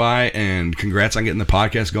coming by, and congrats on getting the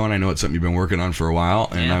podcast going. I know it's something you've been working on for a while,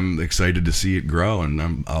 and Yeah. I'm excited to see it grow,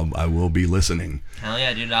 and I will be listening. hell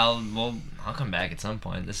yeah, dude. I'll come back at some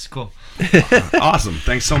point. This is cool. Awesome.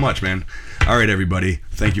 Thanks so much, man. All right, everybody.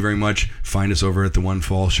 Thank you very much. Find us over at the One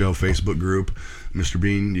Fall Show Facebook group. Mr.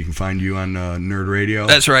 Bean, you can find you on Nerd Radio.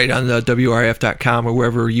 That's right, on the WRF.com or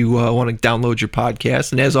wherever you want to download your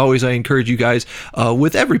podcast. And as always, I encourage you guys,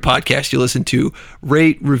 with every podcast you listen to,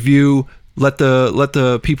 rate, review, let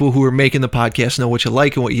the people who are making the podcast know what you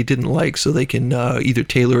like and what you didn't like, so they can either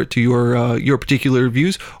tailor it to your particular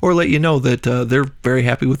views or let you know that they're very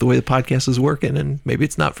happy with the way the podcast is working, and maybe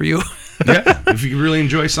it's not for you. Yeah. If you really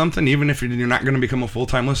enjoy something, even if you're not going to become a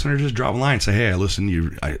full-time listener, just drop a line. Say, hey, I listen.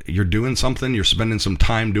 You're doing something. You're spending some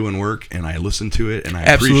time doing work, and I listen to it, and I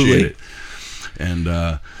appreciate it. And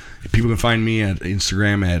people can find me at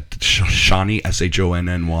Instagram at Shonny,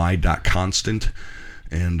 SHONNY.constant.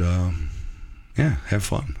 And yeah, have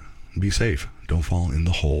fun. Be safe. Don't fall in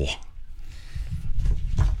the hole.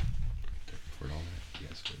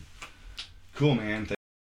 Cool, man.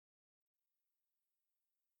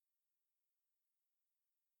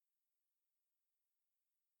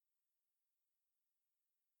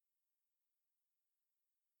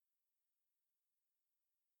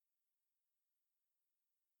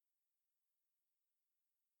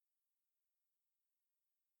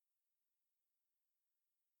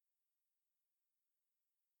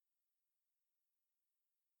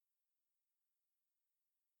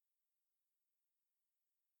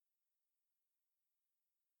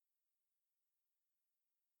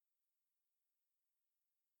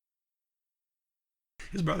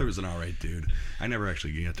 His brother was an alright dude. I never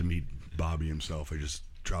actually got to meet Bobby himself. I just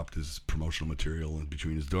dropped his promotional material in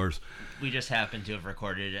between his doors. We just happened to have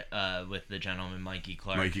recorded it with the gentleman Mikey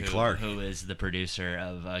Clark, who is the producer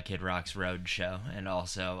of Kid Rock's Road Show and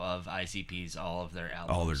also of ICP's all of their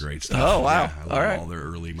albums. All their great stuff. Oh, wow. Yeah, I love All right. all their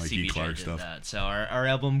early Mikey CBJ Clark did stuff. that. So our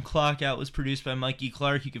album Clock Out was produced by Mikey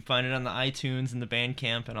Clark. You can find it on the iTunes and the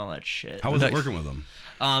Bandcamp and all that shit. How was it Nice. working with him?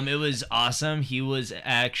 It was awesome. He was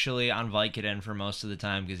actually on Vicodin for most of the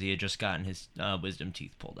time because he had just gotten his wisdom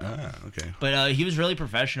teeth pulled out. Ah, okay. But he was really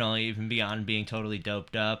professional, even beyond being totally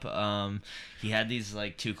doped up. He had these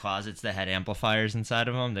like 2 closets that had amplifiers inside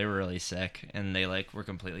of them. They were really sick, and they like were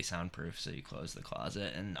completely soundproof. So you close the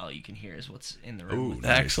closet, and all you can hear is what's in the room. Ooh, with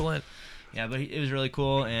nice. you. Excellent. Yeah, but it was really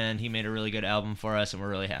cool, and he made a really good album for us, and we're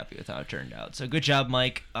really happy with how it turned out. So good job,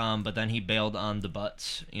 Mike. But then he bailed on the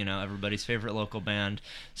Butts, everybody's favorite local band,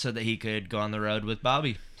 so that he could go on the road with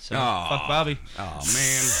Bobby. So fuck Bobby. Oh man.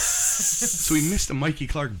 So we missed a Mikey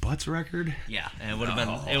Clark Butts record. Yeah, and it would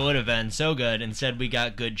have been so good. Instead, we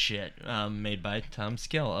got good shit made by Tom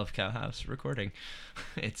Skill of Cow Haus Recording.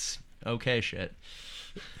 It's okay shit.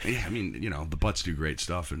 Yeah, I mean, the Butts do great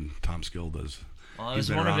stuff, and Tom Skill does. Well, it He's was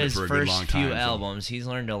been one of around it his for a good long first few time, so- albums. He's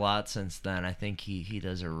learned a lot since then. I think he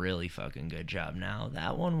does a really fucking good job now.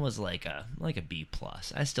 That one was like a B+.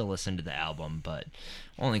 I still listen to the album, but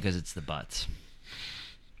only because it's the Butts.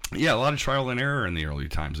 Yeah, a lot of trial and error in the early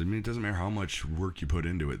times. I mean, it doesn't matter how much work you put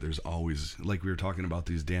into it. There's always, like we were talking about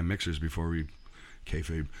these damn mixers before we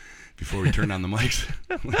turned on the mics.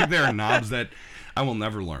 Like, there are knobs that I will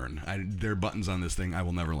never learn. There are buttons on this thing I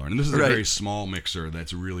will never learn. And this is a Right. very small mixer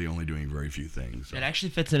that's really only doing very few things. So. It actually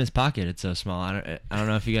fits in his pocket. It's so small. I don't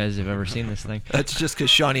know if you guys have ever seen this thing. That's just because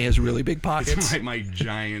Shawnee has really big pockets. It's my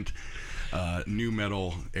giant new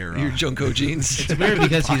metal era. Your Junko jeans. It's weird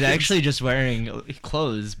because he's actually just wearing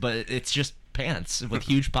clothes, but it's just pants with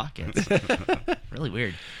huge pockets. Really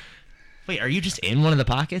weird. Wait, are you just in one of the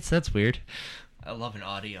pockets? That's weird. I love an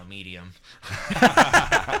audio medium.